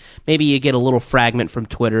works, and maybe you get a little fragment from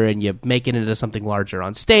Twitter and you make it into something larger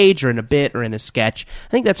on stage or in a bit or in a sketch.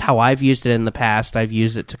 I think that's how I've used it in the past. I've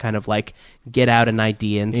used it to kind of like get out an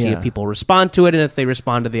idea and see if people respond to it, and if they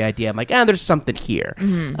respond to the idea, I'm like, there's something here.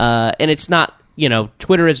 And it's not,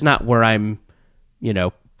 Twitter is not where I'm,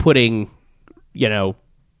 putting,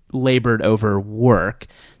 labored over work.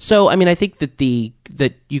 So, I mean, I think that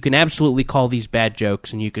that you can absolutely call these bad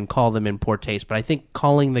jokes and you can call them in poor taste, but I think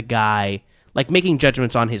calling the guy, like making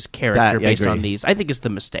judgments on his character based on these, I think is the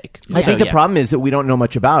mistake. I think the problem is that we don't know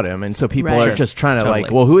much about him, and so people are just trying to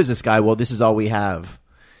like, well, who is this guy? Well, this is all we have,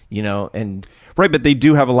 and... Right, but they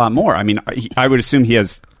do have a lot more. I mean, I would assume he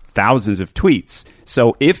has thousands of tweets.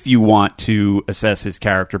 So if you want to assess his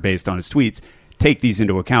character based on his tweets, take these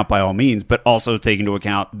into account by all means, but also take into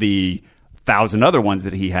account the 1,000 other ones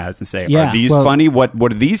that he has and say, are these funny? What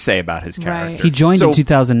do these say about his character? Right. He joined in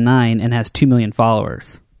 2009 and has 2 million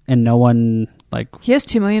followers, and no one he has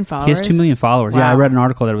 2 million followers. He has 2 million followers. Wow. Yeah, I read an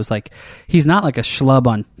article that was like, he's not like a schlub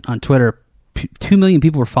on Twitter. 2 million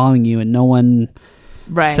people were following you, and no one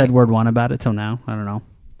said word one about it till now. I don't know.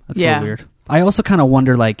 That's a little weird. I also kind of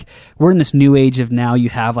wonder, like, we're in this new age of now you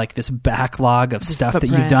have like this backlog of stuff that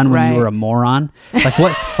you've done when you were a moron. Like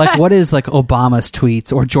what is like Obama's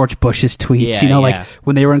tweets or George Bush's tweets? Like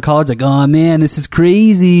when they were in college, like, oh man, this is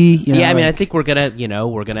crazy. I mean, I think we're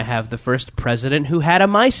gonna have the first president who had a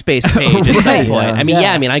MySpace page at some point.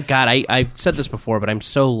 Yeah. I mean, I've said this before, but I'm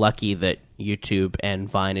so lucky that YouTube and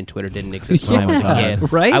Vine and Twitter didn't exist when I was a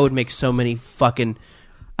kid. Right? I would make so many fucking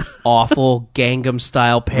awful Gangnam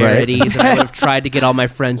Style parodies, and I would have tried to get all my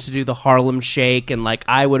friends to do the Harlem Shake, and like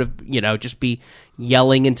I would have, just be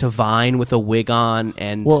yelling into Vine with a wig on,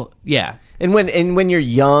 and And when you're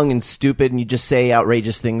young and stupid and you just say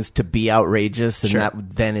outrageous things to be outrageous, and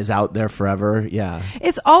that then is out there forever. Yeah,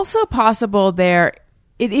 it's also possible there.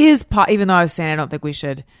 It is even though I was saying I don't think we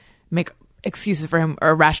should make excuses for him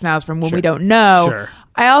or rationales from when we don't know.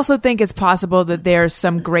 I also think it's possible that there's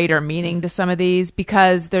some greater meaning to some of these,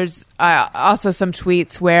 because there's also some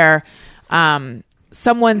tweets where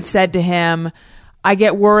someone said to him, I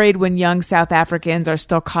get worried when young South Africans are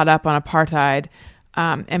still caught up on apartheid.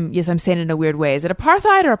 And yes, I'm saying it in a weird way. Is it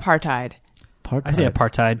apartheid or apartheid? I say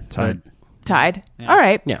apartheid. Tide. Yeah. All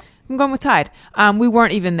right. Yeah. I'm going with Tide. We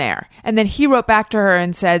weren't even there. And then he wrote back to her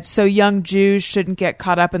and said, so young Jews shouldn't get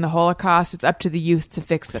caught up in the Holocaust. It's up to the youth to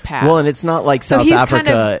fix the past. Well, and it's not like South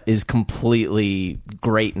Africa is completely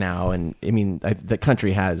great now. And I mean, the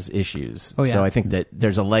country has issues. Oh, yeah. So I think that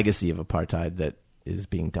there's a legacy of apartheid that is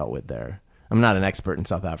being dealt with there. I'm not an expert in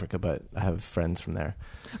South Africa, but I have friends from there.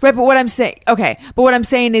 Right. But what I'm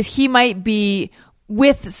saying is he might be,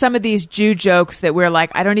 with some of these Jew jokes that we're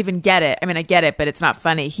like, I don't even get it. I mean, I get it, but it's not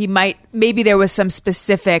funny. Maybe there was some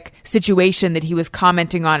specific situation that he was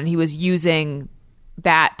commenting on, and he was using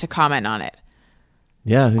that to comment on it.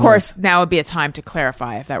 Yeah. Of course, now would be a time to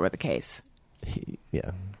clarify if that were the case.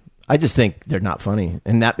 I just think they're not funny.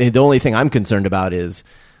 And the only thing I'm concerned about is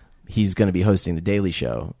he's going to be hosting the Daily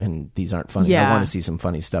Show, and these aren't funny. I want to see some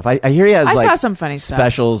funny stuff. I hear he has saw some funny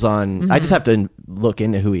specials on. I just have to look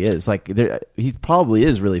into who he is. Like, he probably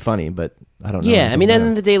is really funny, but I don't know. Yeah, I mean,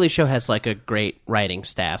 and the Daily Show has like a great writing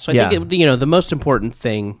staff. So I think the most important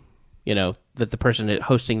thing, that the person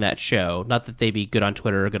hosting that show, not that they be good on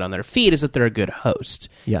Twitter or good on their feed, is that they're a good host.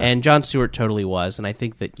 Yeah. And Jon Stewart totally was, and I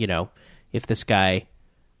think that if this guy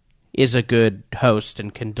is a good host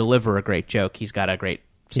and can deliver a great joke, he's got a great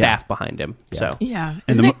staff behind him. So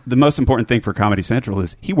and the most important thing for Comedy Central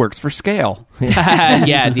is he works for scale.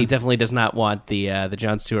 Yeah, he definitely does not want the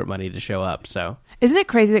Jon Stewart money to show up. So isn't it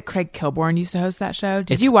crazy that Craig Kilborn used to host that show?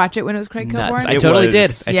 Did you watch it when it was Craig Kilborn? I totally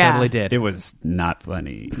did. It was not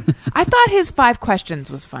funny. I thought his 5 questions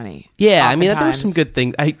was funny. Yeah, I mean, there were some good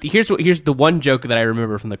things. Here's the one joke that I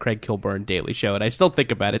remember from the Craig Kilborn Daily Show, and I still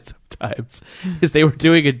think about it sometimes. Is they were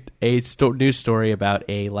doing a news story about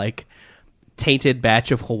a tainted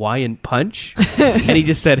batch of Hawaiian punch, and he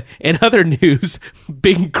just said, in other news,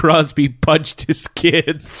 Bing Crosby punched his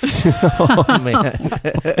kids. Oh man.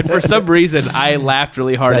 And for some reason I laughed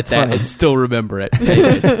really hard at that and still remember it.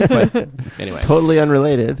 Anyway, totally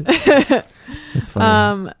unrelated. It's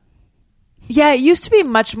funny. It used to be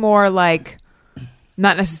much more like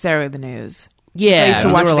not necessarily the news. Yeah,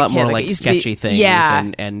 there were a lot more like sketchy things,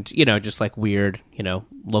 and just like weird,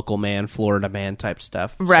 local man, Florida man type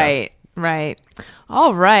stuff. Right. Right.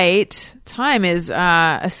 All right. Time is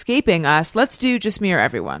escaping us. Let's do Just Me or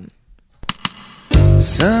Everyone.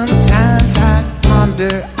 Sometimes I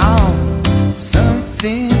ponder on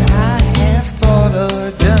something I have thought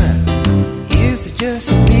or done. Is it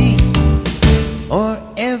just me or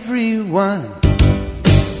everyone? everyone.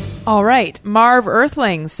 All right. Marv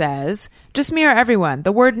Earthling says, just me or everyone,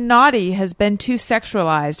 the word naughty has been too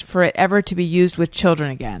sexualized for it ever to be used with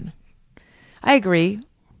children again. I agree.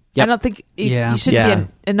 Yep. I don't think you shouldn't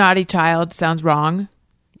be a naughty child. Sounds wrong.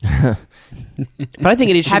 But I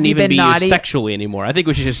think it shouldn't even be naughty? used sexually anymore. I think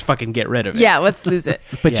we should just fucking get rid of it. Yeah, let's lose it.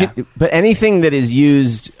 But anything that is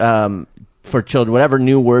used for children, whatever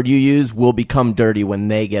new word you use, will become dirty when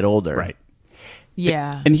they get older. Right.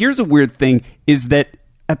 Yeah. And here's a weird thing, is that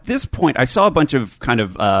at this point, I saw a bunch of kind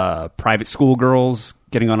of private school girls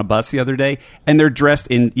getting on a bus the other day, and they're dressed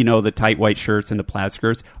in, the tight white shirts and the plaid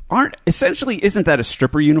skirts. Isn't that a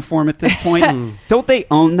stripper uniform at this point? Don't they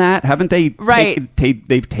own that? Haven't they? Right.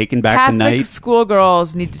 They've taken back Catholic the night.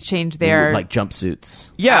 schoolgirls need to change their like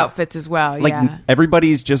jumpsuits. outfits as well. Like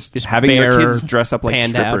everybody's just having their kids dress up like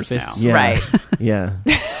strippers outfits. now. Yeah. Right. Yeah.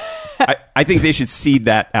 I think they should cede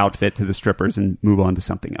that outfit to the strippers and move on to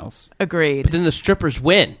something else. Agreed. But then the strippers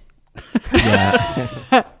win.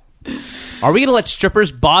 Yeah. Are we going to let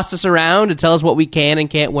strippers boss us around and tell us what we can and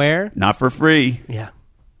can't wear? Not for free. Yeah.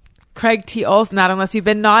 Craig T. Olson, not unless you've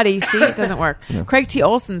been naughty. See, it doesn't work. Craig T.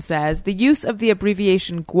 Olson says, the use of the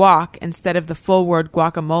abbreviation guac instead of the full word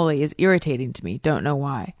guacamole is irritating to me. Don't know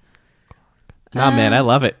why. Nah, man, I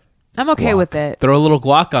love it. I'm okay with it. Throw a little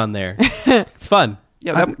guac on there. It's fun.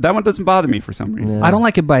 Yeah, that one doesn't bother me for some reason. Yeah. I don't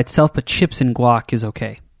like it by itself, but chips and guac is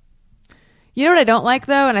okay. You know what I don't like,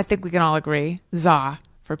 though, and I think we can all agree? Za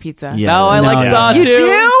for pizza. Yeah. Oh, I like za, You too.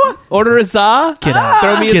 do? Order a za. Get out.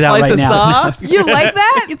 Throw me a Get out slice right of now. za. You like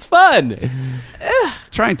that? It's fun.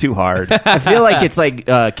 Trying too hard. I feel like it's like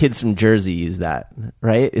kids from Jersey use that,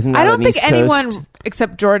 right? Isn't that I don't an think East anyone Coast?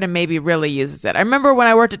 except Jordan maybe really uses it. I remember when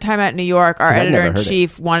I worked at Time Out New York, our 'Cause I've never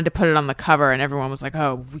editor-in-chief wanted to put it on the cover, and everyone was like,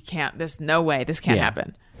 oh, we can't. No way. This can't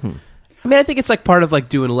happen. I mean, I think it's like part of like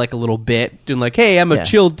doing like a little bit, doing like, hey, I'm a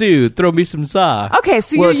chill dude. Throw me some za. Okay,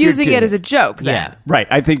 so Well, you're if you're using doing it as a joke then. Yeah. Right.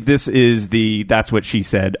 I think this is that's what she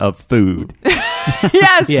said of food.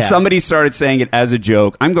 Yes. Yeah. Somebody started saying it as a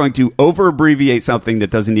joke. I'm going to over-abbreviate something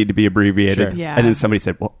that doesn't need to be abbreviated. Sure. Yeah. And then somebody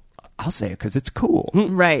said, well, I'll say it because it's cool.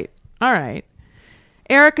 Right. All right.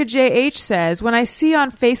 Erica J.H. says, when I see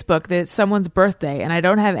on Facebook that it's someone's birthday and I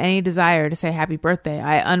don't have any desire to say happy birthday,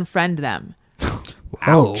 I unfriend them.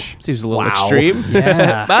 Ouch. Seems a little Wow. extreme.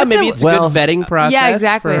 Yeah. But maybe it's a Well, good vetting process. Yeah,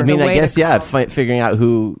 exactly. for- I It's a mean, I way guess, to figuring out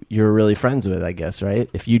who you're really friends with, I guess, right?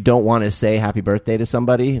 If you don't want to say happy birthday to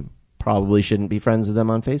somebody, probably shouldn't be friends with them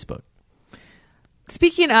on Facebook.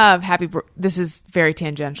 Speaking of this is very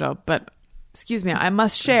tangential, but excuse me, I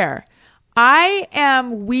must share. I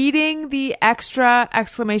am weeding the extra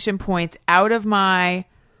exclamation points out of my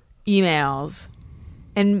emails.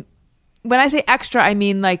 And when I say extra, I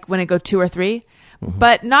mean like when I go 2 or 3.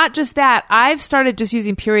 But not just that. I've started just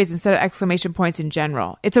using periods instead of exclamation points in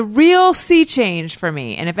general. It's a real sea change for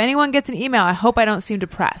me. And if anyone gets an email, I hope I don't seem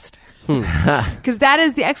depressed. Because that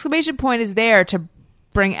is the exclamation point is there to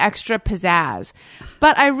bring extra pizzazz.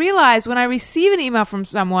 But I realize when I receive an email from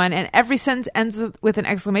someone and every sentence ends with an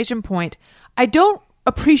exclamation point, I don't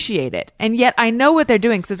appreciate it. And yet I know what they're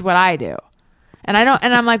doing because it's what I do. And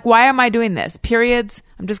I'm like, why am I doing this? Periods.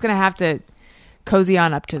 I'm just going to have to cozy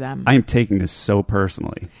on up to them. I am taking this so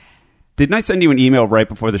personally. Didn't I send you an email right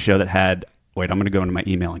before the show that had, wait, I'm going to go into my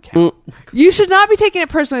email account. You should not be taking it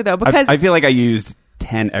personally, though, because... I feel like I used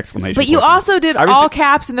 10 exclamation But you points. also did all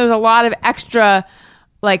caps, and there's a lot of extra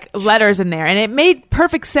letters in there, and it made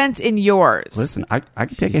perfect sense in yours. Listen, I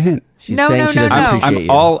can take a hint. She's No, saying no, she no, doesn't no. appreciate I'm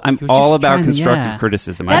you. all just about trying- constructive yeah.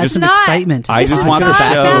 criticism. That's I just some not excitement. I just want the not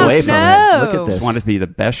show that. away from No. it. Look at this. just want it to be the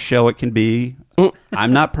best show it can be.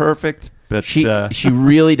 I'm not perfect, but She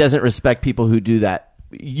really doesn't respect people who do that.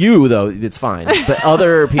 You, though, it's fine. But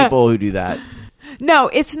other people who do that. No,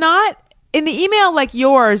 it's not. In the email like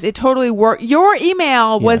yours, it totally worked. Your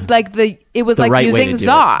email was like it was The like right way using to do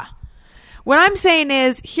za. What I'm saying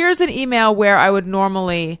is, here's an email where I would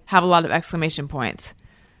normally have a lot of exclamation points.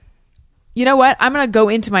 You know what? I'm going to go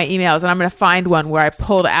into my emails and I'm going to find one where I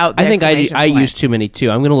pulled out the I think exclamation I point. used too many too.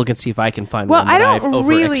 I'm going to look and see if I can find Well, one I that don't I've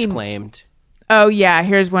really- over-exclaimed. Oh, yeah.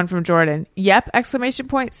 Here's one from Jordan. Yep. Exclamation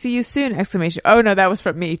point. See you soon. Exclamation. Oh, no. That was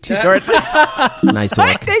from me to Jordan. Nice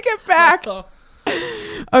I work. take it back.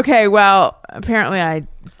 Okay. Well, apparently I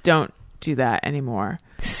don't do that anymore.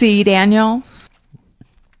 See, Daniel?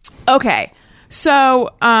 Okay. So,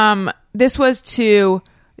 this was to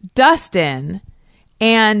Dustin,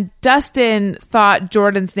 and Dustin thought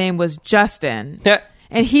Jordan's name was Justin. Yeah.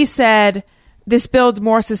 And he said, this builds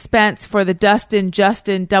more suspense for the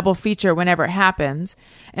Dustin-Justin double feature whenever it happens.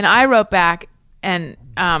 And I wrote back and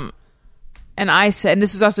I said, and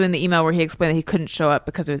this was also in the email where he explained that he couldn't show up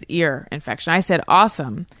because of his ear infection. I said,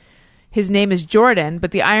 awesome. his name is Jordan,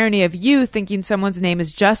 but the irony of you thinking someone's name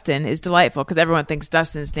is Justin is delightful because everyone thinks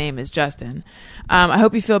Dustin's name is Justin. I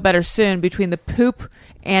hope you feel better soon. Between the poop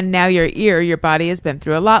and now your ear, your body has been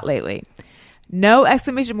through a lot lately. No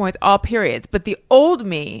exclamation points, all periods. But the old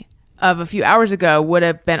me of a few hours ago would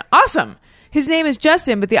have been awesome. His name is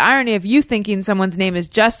Justin, but the irony of you thinking someone's name is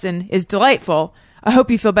Justin is delightful. I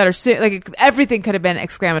hope you feel better soon. Like everything could have been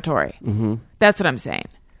exclamatory. Mm-hmm. That's what I'm saying.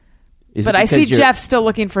 But I see Jeff still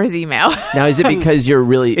looking for his email. Now, is it because you're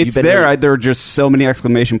really... It's there. There are just so many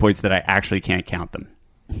exclamation points that I actually can't count them.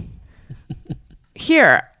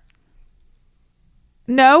 Here.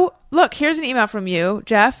 No. Look, here's an email from you,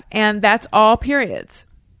 Jeff, and that's all periods.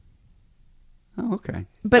 Oh, okay.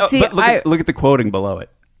 But look at the quoting below it.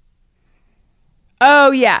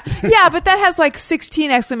 Oh, yeah. Yeah, but that has like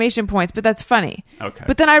 16 exclamation points, but that's funny. Okay.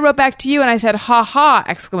 But then I wrote back to you and I said, ha ha,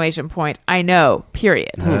 exclamation point. I know,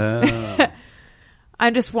 period. I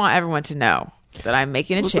just want everyone to know that I'm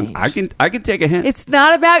making a change. I can take a hint. It's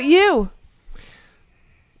not about you.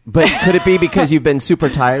 But could it be because you've been super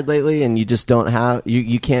tired lately and you just don't have...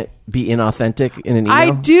 You can't be inauthentic in an email? I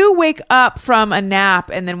do wake up from a nap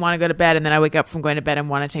and then want to go to bed, and then I wake up from going to bed and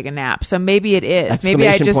want to take a nap. So maybe it is.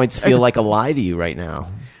 Exclamation points feel like a lie to you right now.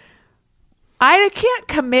 I can't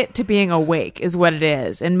commit to being awake is what it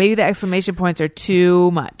is. And maybe the exclamation points are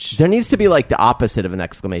too much. There needs to be like the opposite of an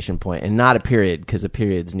exclamation point and not a period because a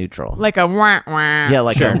period's neutral. Like a wah, wah. Yeah,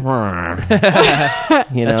 like a wah.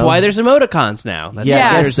 You know? That's why there's emoticons now. That's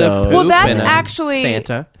Yeah, why there's so- a poop Well, that's and a actually...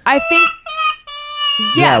 Santa. I think...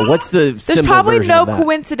 Yes. Yeah, what's the There's symbol probably version no of that?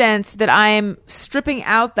 coincidence that I'm stripping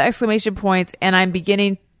out the exclamation points and I'm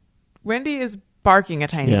beginning... Wendy is barking a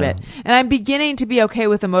tiny bit. And I'm beginning to be okay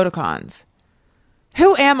with emoticons.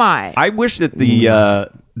 Who am I? I wish that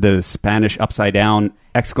the Spanish upside down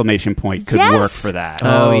exclamation point could work for that.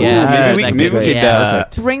 Oh, yeah. Maybe we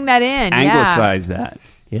could Bring that in. anglicize that.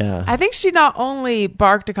 Yeah. I think she not only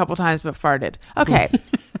barked a couple times, but farted. Okay.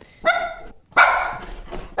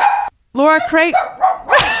 Laura Craig.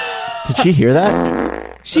 Did she hear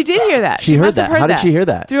that? She did hear that. She heard must have that. How did she hear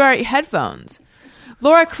that? Through our headphones.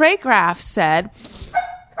 Laura Craycraft said,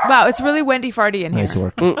 wow, it's really Wendy Farty in here. Nice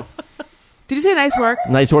work. Did you say nice work?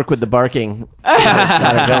 Nice work with the barking.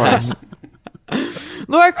 Got it going.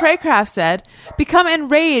 Laura Craycraft said, become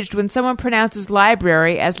enraged when someone pronounces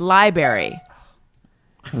library as library.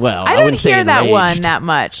 Well, I wouldn't didn't say hear that enraged. one that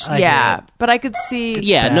much. I Yeah, hear it. but I could see.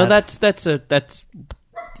 Yeah, bad. no, that's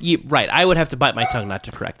right. I would have to bite my tongue not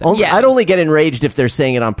to correct that. Yes. I'd only get enraged if they're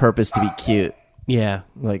saying it on purpose to be cute. Yeah,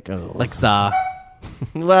 Like, oh. like za.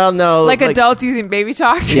 Well, no. Like adults using baby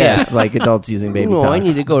talk. Yes, like adults using baby Oh, talk. I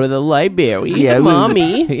need to go to the library. Yeah,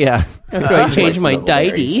 Mommy. Yeah. After I change my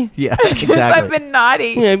diety. Yeah, Because exactly. I've been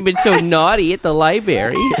naughty. I've been so naughty at the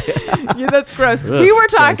library. Yeah, that's gross. We were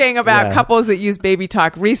talking about yeah. couples that use baby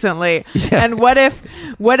talk recently, and what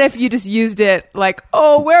if you just used it like,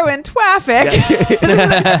 "Oh, we're in traffic."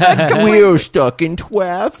 We're stuck in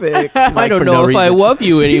traffic. I don't know if I love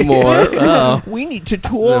you anymore. Oh. We need to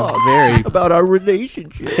talk very- about our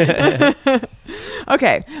relationship.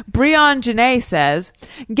 Okay, Breon Janae says,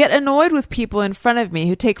 "Get annoyed with people in front of me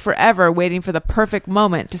who take forever waiting for the perfect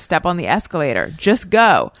moment to step on the escalator. Just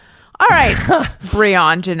go." All right,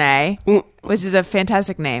 Breon Janae, which is a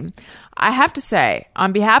fantastic name. I have to say,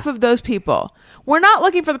 on behalf of those people, we're not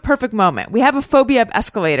looking for the perfect moment. We have a phobia of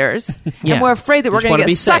escalators, Yeah. and we're afraid that we're Just going to wanna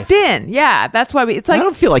be get sucked safe. in. Yeah, that's why it's I like,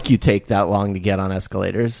 don't feel like you take that long to get on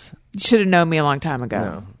escalators. you should have known me a long time ago.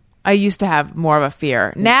 No. I used to have more of a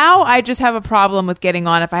fear. Now I just have a problem with getting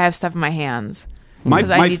on if I have stuff in my hands. My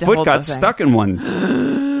 'Cause I need to foot hold got the thing. stuck in one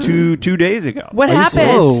two days ago. What Are you happened?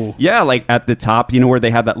 serious? Whoa. Yeah, like at the top, you know where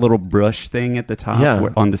they have that little brush thing at the top Yeah.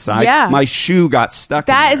 on the side? Yeah. My shoe got stuck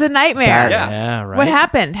in That there. is a nightmare. That- Yeah, right. What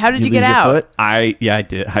happened? How did you get lose your out? foot? I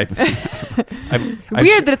did. I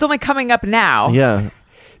Weird that it's only coming up now. Yeah.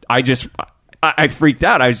 I freaked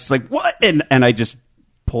out. I was just like, what? And I just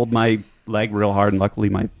pulled my leg real hard, and luckily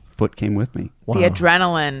my foot came with me. The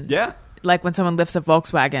adrenaline. Yeah. Like when someone lifts a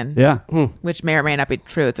Volkswagen. Yeah. Which may or may not be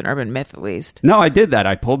true. It's an urban myth, at least. No, I did that.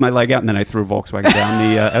 I pulled my leg out, and then I threw Volkswagen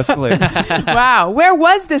down the escalator. Wow. Where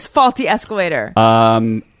was this faulty escalator?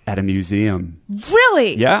 At a museum.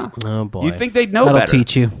 Really? Yeah. Oh, boy. You think they'd know That'll better.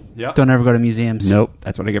 teach you. Yep. Don't ever go to museums. Nope.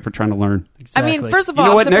 That's what I get for trying to learn. I mean, first of You all,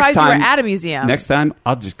 know I'm what? Next surprised you time- were at a museum. Next time,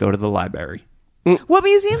 I'll just go to the library. What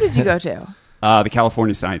museum did you go to? The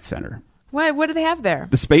California Science Center. What do they have there?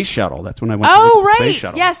 The space shuttle. That's when I went to Oh, the right. space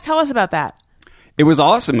shuttle. Yes, tell us about that. It was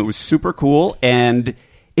awesome. It was super cool, and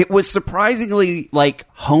it was surprisingly like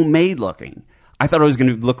homemade looking. I thought it was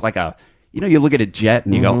going to look like a you look at a jet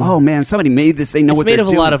and you go, "Oh man, somebody made this. They know what they're doing."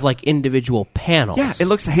 It's made of a lot of like individual panels. Yeah, it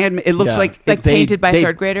looks handmade. It looks like painted by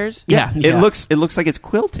third graders. Yeah, it looks like it's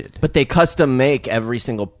quilted. But they custom make every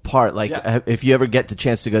single part. Like if you ever get the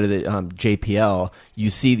chance to go to the JPL, you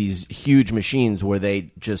see these huge machines where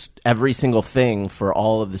they just every single thing for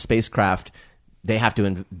all of the spacecraft, they have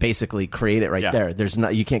to basically create it right there. There's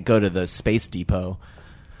not, you can't go to the space depot.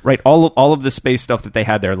 Right, all of the space stuff that they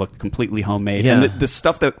had there looked completely homemade. Yeah. And the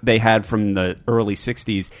stuff that they had from the early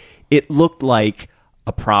 60s, it looked like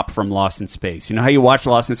a prop from Lost in Space. You know how you watch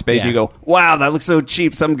Lost in Space, you go, wow, that looks so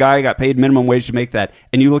cheap. Some guy got paid minimum wage to make that.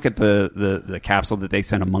 And you look at the capsule that they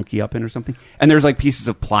sent a monkey up in or something, and there's like pieces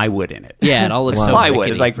of plywood in it. Yeah, it all looks so plywood.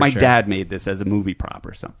 It's like for my sure. dad made this as a movie prop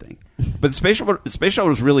or something. But the space shuttle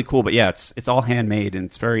was really cool. But yeah, it's all handmade, and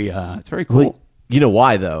it's very cool. Well, you know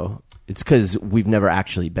why though? It's because we've never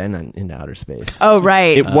actually been into outer space. Oh,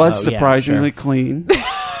 right. It was surprisingly clean.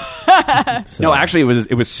 So- No, actually,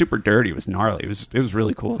 it was super dirty. It was gnarly. It was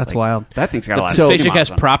really cool. That's wild. That thing's got a lot of Spaceship stigma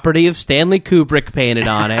has on it. property of Stanley Kubrick painted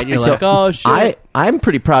on it. You're So, like, oh shit. I'm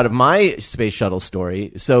pretty proud of my space shuttle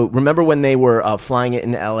story. So remember when they were flying it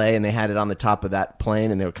in LA and they had it on the top of that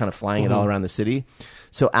plane and they were kind of flying it all around the city?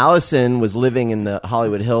 So Alison was living in the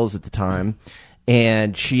Hollywood Hills at the time,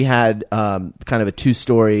 and she had kind of a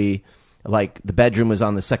 2-story, like the bedroom was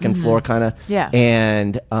on the second floor kind of. Yeah.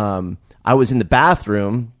 And I was in the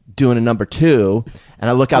bathroom doing a number 2, and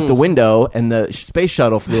I look out the window and the space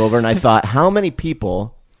shuttle flew over, and I thought, how many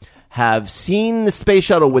people have seen the space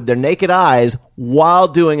shuttle with their naked eyes while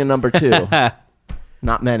doing a number 2?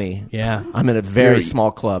 Not many. Yeah. I'm in a very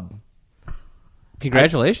small club.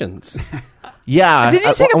 Congratulations. Yeah. Didn't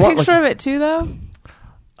you take I a want, picture of it too, though?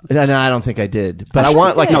 No, I don't think I did. But I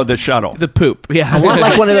want like No, the shuttle. The poop. Yeah. I want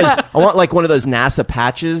like one of those. I want like one of those NASA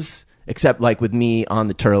patches, except like with me on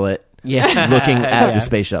the turlet, Yeah. looking at the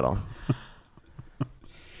space shuttle.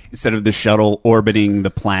 Instead of the shuttle orbiting the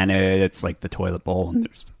planet, it's like the toilet bowl, and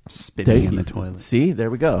there's spitting in the toilet. See,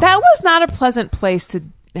 there we go. That was not a pleasant place to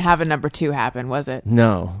have a number 2 happen, was it?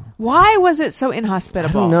 No, Why was it so I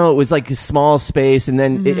inhospitable? don't know. It was like a small space, and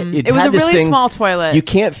then it It was had a this really thing- small toilet. You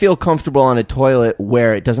can't feel comfortable on a toilet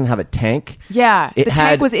where it doesn't have a tank. Yeah, It the had,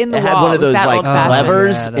 tank was in the it wall. had one It of was those that like old-fashioned.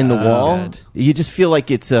 levers Yeah, in the that's wall. good. You just feel like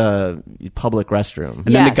it's a public restroom.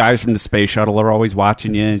 And then the Yes. guys from the space shuttle are always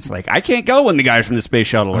watching you. It's like, I can't go when the guys from the space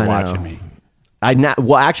shuttle are I know. watching me.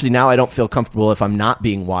 Well, actually, now I don't feel comfortable if I'm not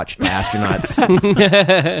being watched by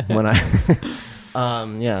astronauts. When I,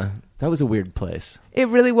 yeah, that was a weird place. It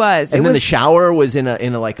really was. And it then was, the shower was in a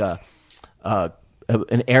like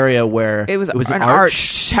an area where It was an arched.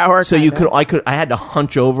 arched shower. So you kinda. I had to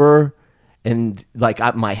hunch over, and like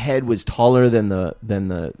my head was taller than the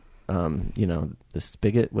the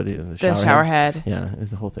spigot. What is it, The shower head. Yeah,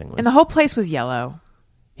 the whole thing was. And the whole place was yellow.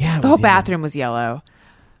 yeah, it The whole was yellow. bathroom was yellow.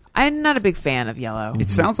 I'm not a big fan of yellow. It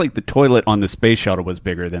sounds like the toilet on the space shuttle was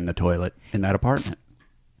bigger than the toilet in that apartment.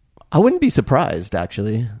 I wouldn't be surprised,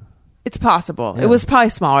 actually. It's possible. Yeah. It was probably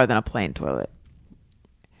smaller than a plain toilet.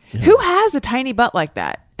 Who has a tiny butt like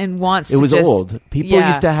that and wants to It was just, old. People Yeah.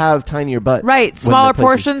 used to have tinier butts. Right, when smaller the places-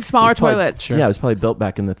 portions, smaller it was probably- toilets. Yeah, it was probably built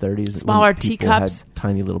back in the 30s. when Smaller people teacups. had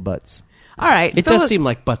tiny little butts. All right. It Phil- does seem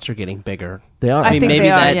like butts are getting bigger. They are. I I mean, think maybe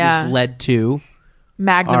they are, that yeah. has led to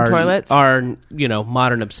Magnum toilets. our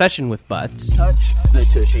modern obsession with butts. Touch the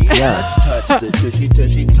tushy. Yeah. Touch the tushy,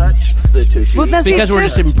 tushy, touch the tushy. Well, now, see, Because we're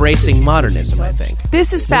this, just embracing modernism, I think.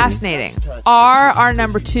 this is fascinating. Are our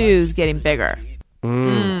number 2s getting bigger?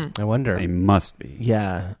 I wonder. They must be.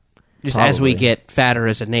 Yeah. Just as we probably. get fatter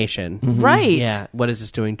as a nation. Right. Yeah. What is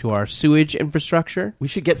this doing to our sewage infrastructure? We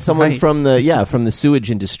should get someone Right. from the sewage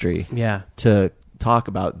industry Yeah. to talk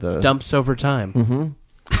about the Dumps over time.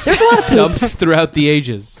 There's a lot of poop. Dumps throughout the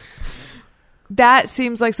ages. That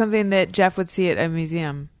seems like something that Jeff would see at a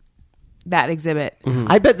museum. That exhibit.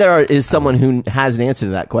 I bet is someone who has an answer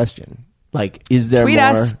to that question. Like, is there Tweet more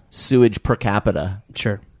us. sewage per capita?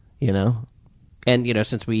 Sure. You know? And,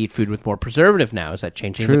 since we eat food with more preservative now, is that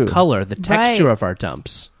changing True. the color, the texture Right. of our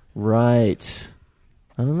dumps? Right.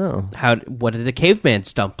 I don't know. What did a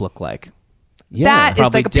caveman's dump look like? Yeah. That is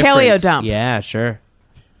Probably like a different. paleo dump. Yeah, sure.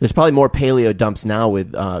 There's probably more paleo dumps now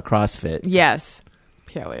with CrossFit. Yes.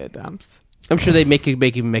 Paleo dumps. I'm sure they make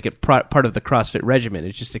it part of the CrossFit regimen.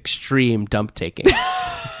 It's just extreme dump taking.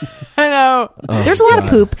 I know. Oh, There's a lot of God.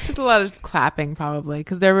 poop. There's a lot of clapping, probably,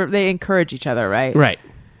 because they encourage each other, right? Right.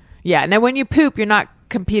 Yeah. Now, when you poop, you're not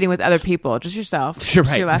competing with other people, just yourself. Sure,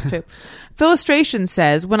 Just right. your last poop. Philistration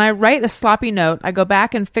says, when I write a sloppy note, I go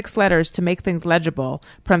back and fix letters to make things legible.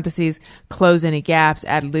 Parentheses, close any gaps,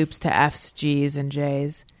 add loops to F's, G's, and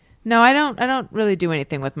J's. No, I don't really do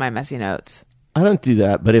anything with my messy notes. I don't do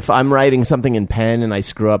that, but if I'm writing something in pen and I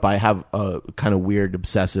screw up, I have a kind of weird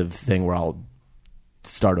obsessive thing where I'll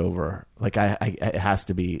start over. Like it has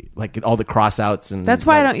to be like all the cross-outs and That's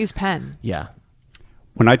why I don't use pen. Yeah.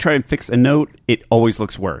 When I try and fix a note, it always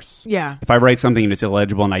looks worse. Yeah. If I write something and it's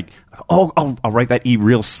illegible and I'll write that E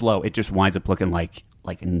real slow, it just winds up looking like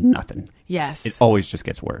nothing. Yes. It always just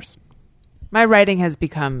gets worse. My writing has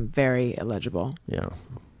become very illegible. Yeah.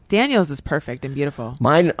 Daniel's is perfect and beautiful.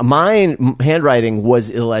 Mine handwriting was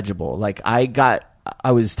illegible. Like I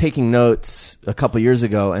was taking notes a couple years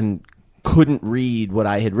ago and couldn't read what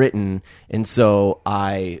I had written, and so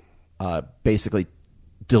I basically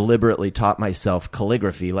deliberately taught myself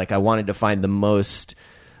calligraphy. Like I wanted to find the most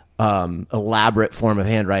elaborate form of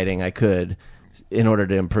handwriting I could in order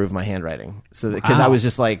to improve my handwriting. So because I was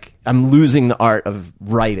just like, I'm losing the art of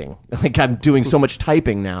writing. Like I'm doing so much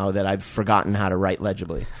typing now that I've forgotten how to write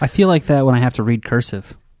legibly. I feel like that when I have to read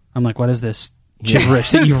cursive. I'm like, what is this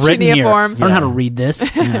gibberish that you've written here? Cuneiform. I don't know how to read this.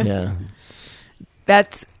 Yeah.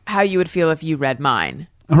 That's how you would feel if you read mine.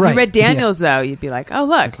 Right. If you read Daniel's, though, you'd be like, oh,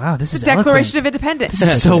 look. Wow, this the is Declaration eloquent. of Independence.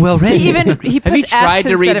 This is so well written. He Have you puts tried F's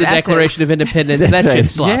to read instead the of S's. Declaration of Independence? That's That right.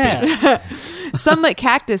 shit's sloppy. Yeah. Sunlit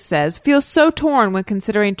Cactus says, feels so torn when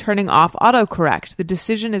considering turning off autocorrect. The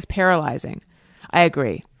decision is paralyzing. I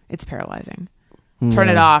agree. It's paralyzing. Turn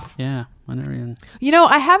it off. Yeah. Whenever you... You know,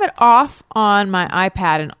 I have it off on my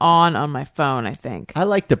iPad and on my phone, I think. I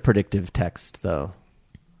like the predictive text though.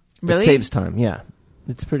 Really? It saves time. Yeah.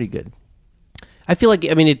 It's pretty good. I feel like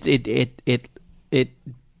it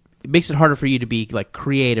makes it harder for you to be like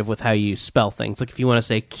creative with how you spell things. Like if you want to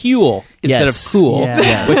say "cool" instead Yes. of "cool," Yeah.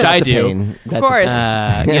 Yeah, which I that's a do. pain. That's Of course.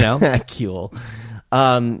 You know, cool.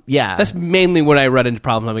 Yeah. that's mainly when I run into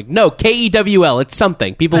problems. I'm like, no, KEWL. It's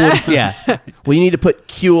something. People would, yeah. Well, you need to put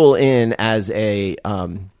Kuehl in as a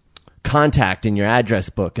contact in your address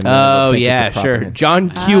book. And then it'll Oh think it's a yeah, proper sure. name. John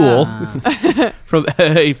Kuehl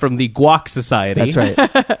from the Guac Society. That's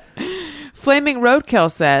right. Flaming Roadkill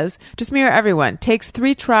says, just mirror everyone. Takes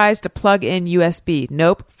 3 tries to plug in USB.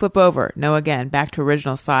 Nope. Flip over. No again. Back to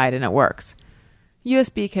original side, and it works.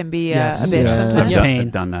 USB can be Yes. a bitch Yeah. sometimes. It's Yeah, pain.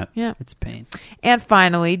 I've done that. Yeah. It's pain. And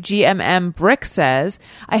finally, GMM Brick says,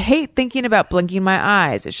 I hate thinking about blinking my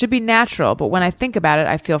eyes. It should be natural, but when I think about it,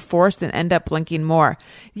 I feel forced and end up blinking more.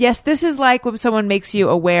 Yes, this is like when someone makes you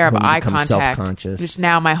aware of When you eye become contact. self-conscious. Which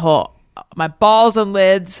now my balls and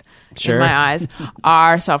lids Sure. in my eyes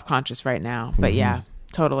are self-conscious right now. But yeah,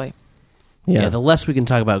 totally. Yeah, the less we can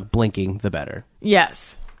talk about blinking, the better.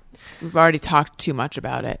 Yes. We've already talked too much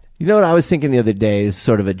about it. You know what I was thinking the other day is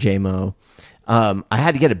sort of a JMO. I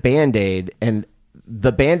had to get a Band-Aid, and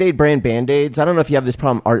the Band-Aid brand Band-Aids, I don't know if you have this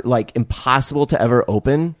problem, are like impossible to ever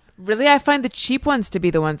open. Really, I find the cheap ones to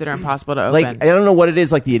be the ones that are impossible to open. Like, I don't know what it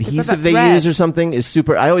is, like the put adhesive that they thread. use or something is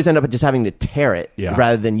super. I always end up just having to tear it Yeah.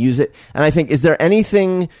 rather than use it. And I think, is there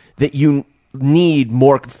anything that you need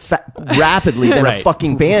more rapidly than a Right.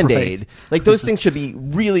 fucking Band-Aid? Like, those things should be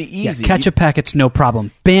really Yeah, easy. ketchup packets, no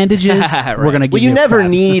problem. Bandages, Right. we're going to give Well, you never crap.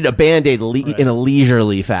 need a Band-Aid in a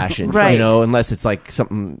leisurely fashion, Right. you know, unless it's like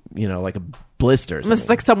something, you know, like a blister or Unless it's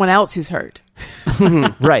something. like someone else who's hurt.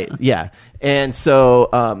 Right, yeah. And so,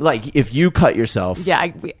 like, if you cut yourself... Yeah, I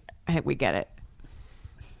think we get it.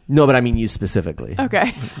 No, but I mean you specifically.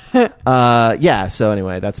 Okay. Yeah, so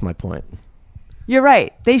anyway, that's my point. You're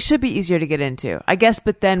right. They should be easier to get into, I guess.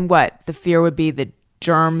 But then what? The fear would be that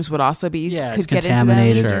germs would also be easier. Yeah, could it's get into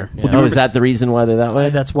contaminated. them. Sure. Or, Oh, is that the reason why they're that way?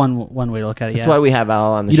 That's one way to look at it. That's Yeah. why we have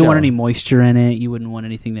Al on the You show. don't want any moisture in it. You wouldn't want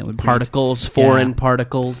anything that would breed. Particles, foreign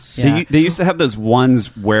particles. Yeah. They used to have those ones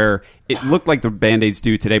where it looked like the Band-Aids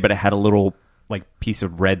do today, but it had a little like piece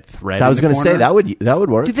of red thread. I was going to say that would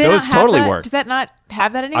work. Do they Those not have totally that? work. Does that not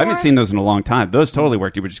have that I anymore? haven't seen those in a long time. Those totally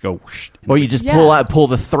worked. You would just go whoosh, Or you just Yeah. pull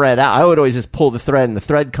the thread out. I would always just pull the thread and the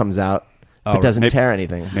thread comes out, but Oh, doesn't maybe- tear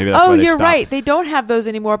anything. Maybe that's Oh, why they you're stopped. right. They don't have those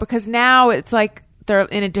anymore because now it's like they're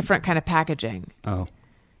in a different kind of packaging. Oh,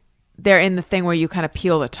 They're in the thing where you kind of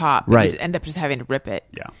peel the top. And Right. You end up just having to rip it.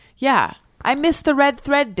 yeah. Yeah. I miss the red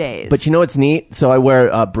thread days. But you know what's neat? So I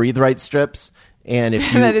wear Breathe Right strips, and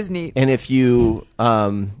if you, That is neat. And if you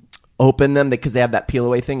open them, because they have that peel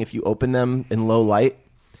away thing, if you open them in low light,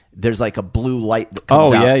 there's like a blue light that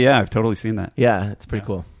comes Oh, out. yeah. I've totally seen that. Yeah, it's pretty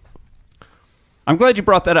cool. I'm glad you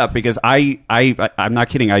brought that up because I'm not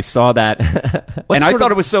kidding. I saw that and I thought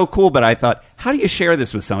it was so cool, but I thought, how do you share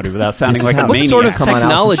this with somebody without sounding is like how- a What maniac? What sort of Come on, Alison,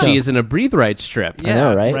 technology show. is in a breathe right strip? I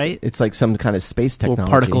know, right? right? It's like some kind of space Little technology.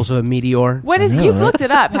 particles of a meteor. what is? know, You've right? looked it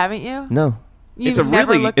up, haven't you? No. You've It's a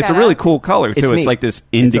never really looked that really up? cool color too. It's It's neat. like this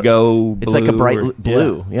indigo. It's like a bright blue or-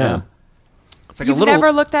 blue. Yeah. like You've a little...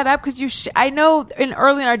 never looked that up? Because I know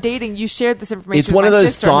early in our dating, you shared this information It's with one my of those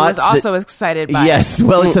sister, who was thoughts also excited by Yes, it.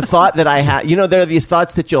 well, it's a thought that I have. You know, there are these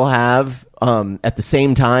thoughts that you'll have at the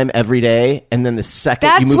same time every day, and then the second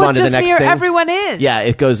That's you move what on to the Just next Me or thing, Everyone is. Yeah,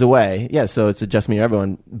 it goes away. Yeah, so it's a Just Me or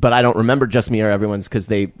Everyone, but I don't remember Just Me or Everyone's because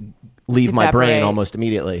they leave my brain Evaporate. almost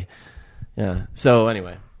immediately. Yeah. So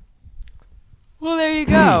anyway, Well, there you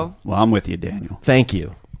go. Well, I'm with you, Daniel. thank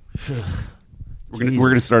you. We're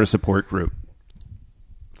gonna start a support group.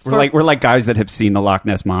 We're like guys that have seen the Loch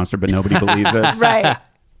Ness Monster, but nobody believes us. Right.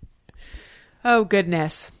 Oh,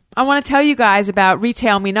 goodness. I want to tell you guys about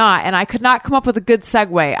Retail Me Not, and I could not come up with a good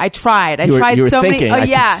segue. I tried. You were so thinking. many. Oh, I could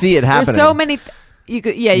yeah. see it happening. There's so many. You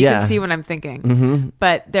Yeah. can see what I'm thinking.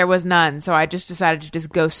 But there was none, so I just decided to just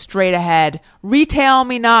go straight ahead. Retail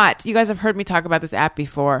Me Not. You guys have heard me talk about this app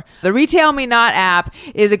before. The Retail Me Not app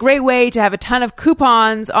is a great way to have a ton of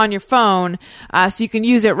coupons on your phone, so you can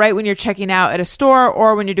use it right when you're checking out at a store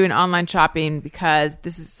or when you're doing online shopping, because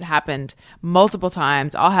this has happened multiple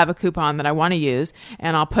times. I'll have a coupon that I want to use,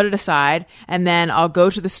 and I'll put it aside, and then I'll go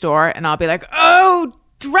to the store, and I'll be like, oh,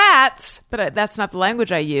 drats, but that's not the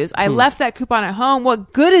language I use. I left that coupon at home.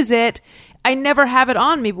 What good is it? I never have it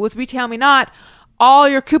on me. But with Retail Me Not, all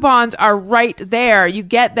your coupons are right there. You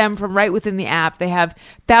get them from right within the app. They have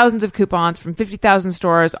thousands of coupons from 50,000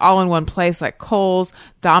 stores all in one place, like Kohl's,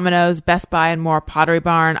 Domino's, Best Buy, and more, Pottery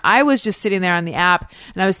Barn. I was just sitting there on the app,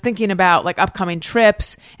 and I was thinking about like upcoming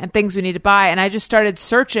trips and things we need to buy, and I just started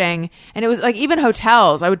searching, and it was like even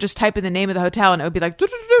hotels. I would just type in the name of the hotel, and it would be like,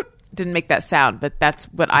 didn't make that sound, but that's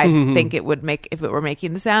what I think it would make if it were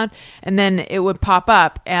making the sound. And then it would pop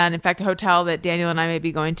up. And in fact, a hotel that Daniel and I may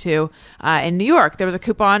be going to in New York, there was a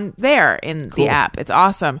coupon there in the app. It's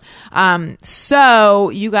awesome.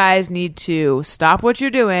 So you guys need to stop what you're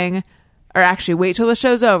doing, or actually wait till the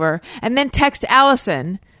show's over, and then text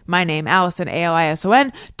Alison, my name, Alison,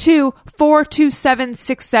 Alison, to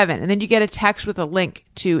 42767. And then you get a text with a link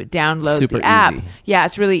to download Super the app. easy. Yeah,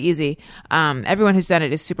 it's really easy. Everyone who's done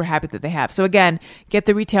it is super happy that they have. So again, get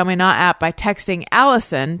the Retail Me Not app by texting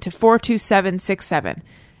Alison to 42767.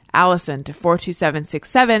 Alison to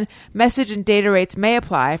 42767. Message and data rates may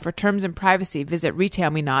apply. For terms and privacy, visit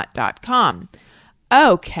retailmenot.com.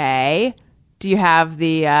 Okay. Do you have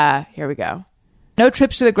the, here we go. No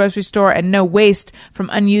trips to the grocery store and no waste from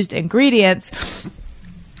unused ingredients.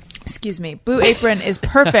 Excuse me. Blue Apron is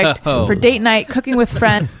perfect for date night, cooking with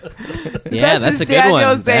friends. Yeah, that's a good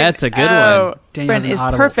one. That's a good one. Apron is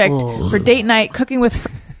audible. perfect Ugh. for date night, cooking with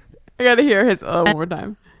friends. I gotta hear his one more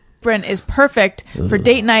time. Apron is perfect for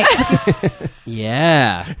date night.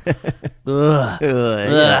 Yeah. Ugh.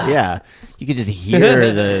 Yeah, you could just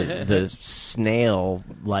hear the snail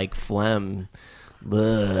like phlegm.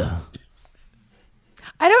 Ugh.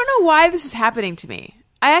 I don't know why this is happening to me.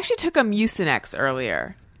 I actually took a Mucinex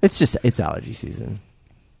earlier. It's allergy season.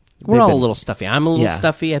 We're all a little stuffy. I'm a little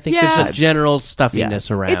stuffy. I think Yeah. there's a general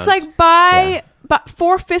stuffiness around. It's like by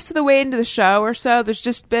 4/5 of the way into the show or so, there's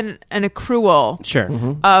just been an accrual Sure.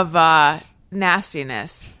 of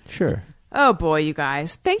nastiness. Sure. Oh boy, you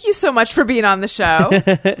guys. Thank you so much for being on the show.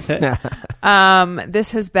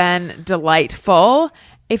 This has been delightful.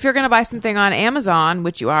 If you're going to buy something on Amazon,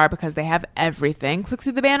 which you are because they have everything, click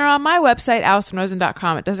through the banner on my website,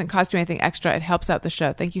 AlisonRosen.com. It doesn't cost you anything extra. It helps out the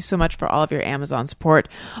show. Thank you so much for all of your Amazon support.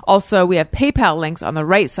 Also, we have PayPal links on the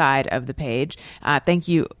right side of the page. Thank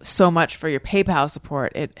you so much for your PayPal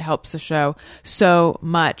support. It helps the show so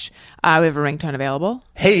much. We have a ringtone available.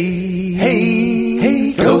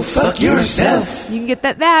 Hey, go fuck yourself. You can get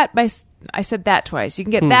that by... I said that twice. You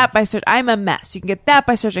can get that by search. I'm a mess. You can get that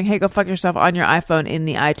by searching "Hey, Go Fuck Yourself" on your iPhone in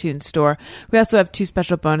the iTunes store. We also have 2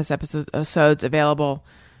 special bonus episodes available.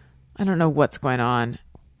 I don't know what's going on.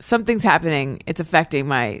 Something's happening. It's affecting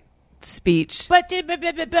my speech.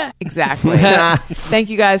 Exactly.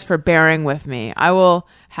 Thank you guys for bearing with me. I will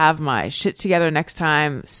have my shit together next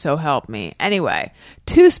time, so help me. Anyway,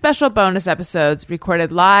 2 special bonus episodes recorded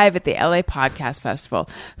live at the LA Podcast Festival.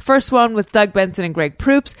 First one with Doug Benson and Greg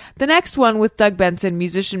Proops. The next one with Doug Benson,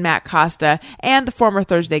 musician Matt Costa, and the former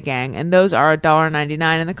Thursday Gang. And those are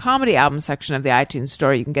 $1.99 in the comedy album section of the iTunes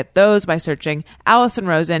store. You can get those by searching Alison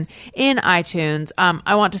Rosen in iTunes.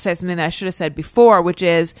 I want to say something that I should have said before, which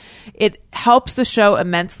is it helps the show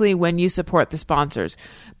immensely when you support the sponsors.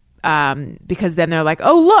 Because then they're like,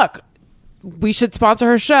 oh, look, we should sponsor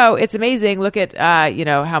her show. It's amazing. Look at,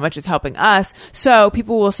 how much it's helping us. So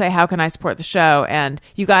people will say, how can I support the show? And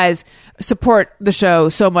you guys support the show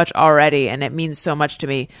so much already, and it means so much to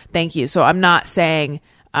me. Thank you. So I'm not saying,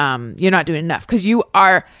 you're not doing enough, because you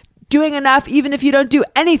are doing enough, even if you don't do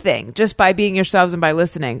anything, just by being yourselves and by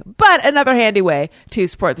listening. But another handy way to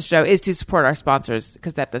support the show is to support our sponsors,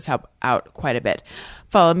 because that does help out quite a bit.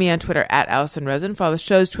 Follow me on Twitter at Alison Rosen. Follow the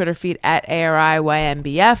show's Twitter feed at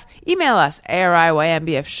ARIYMBF. Email us,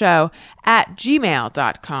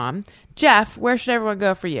 ARIYMBFshow@gmail.com. Jeff, where should everyone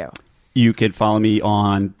go for you? You could follow me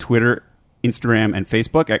on Twitter, Instagram, and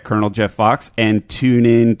Facebook at Colonel Jeff Fox, and tune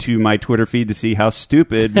in to my Twitter feed to see how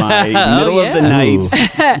stupid my middle of the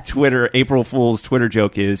night Twitter, April Fool's Twitter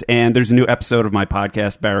joke is. And there's a new episode of my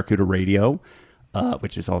podcast, Barracuda Radio,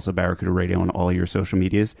 which is also Barracuda Radio on all your social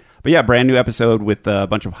medias. But yeah, brand new episode with a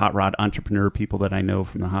bunch of hot rod entrepreneur people that I know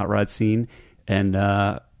from the hot rod scene. And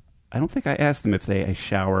I don't think I asked them if they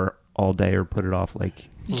shower all day or put it off like...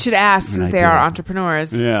 You should ask, since they are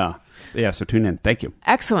entrepreneurs. Yeah, so tune in. Thank you.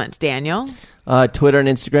 Excellent. Daniel? Twitter and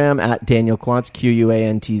Instagram at Daniel Quantz,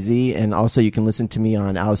 Quantz. And also you can listen to me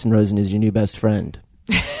on Alison Rosen is Your New Best Friend.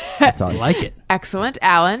 That's all. I like it. Excellent.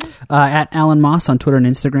 Alan? At Allan Moss on Twitter and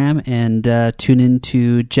Instagram. And tune in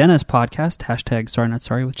to Jenna's podcast,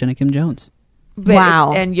 #SorryNotSorry with Jenna Kim Jones.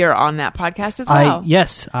 Wow. And you're on that podcast as well.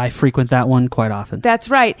 Yes, I frequent that one quite often. That's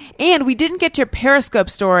right. And we didn't get to your Periscope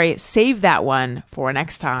story. Save that one for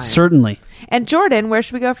next time. Certainly. And Jordan, where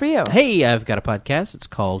should we go for you? Hey, I've got a podcast. It's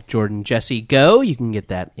called Jordan Jesse Go. You can get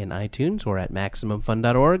that in iTunes or at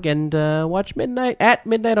MaximumFun.org and watch at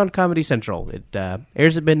midnight on Comedy Central. It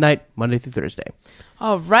airs at midnight, Monday through Thursday.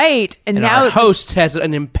 All right. And now our host has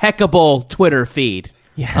an impeccable Twitter feed,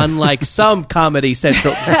 unlike some Comedy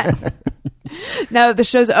Central. Now the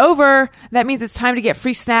show's over. That means it's time to get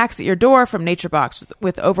free snacks at your door from NatureBox.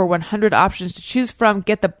 With over 100 options to choose from,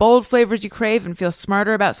 get the bold flavors you crave and feel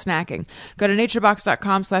smarter about snacking. Go to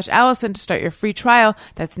naturebox.com/Alison to start your free trial.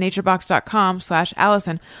 That's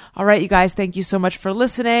naturebox.com/Alison. All right, you guys, thank you so much for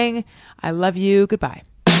listening. I love you. Goodbye.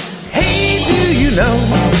 Hey, do you know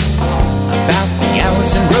about the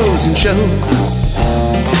Alison Rosen Show?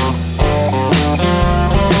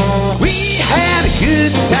 We had a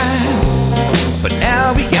good time, but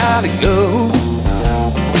now we gotta go.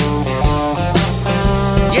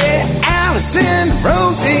 Yeah, Alison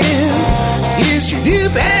Rosen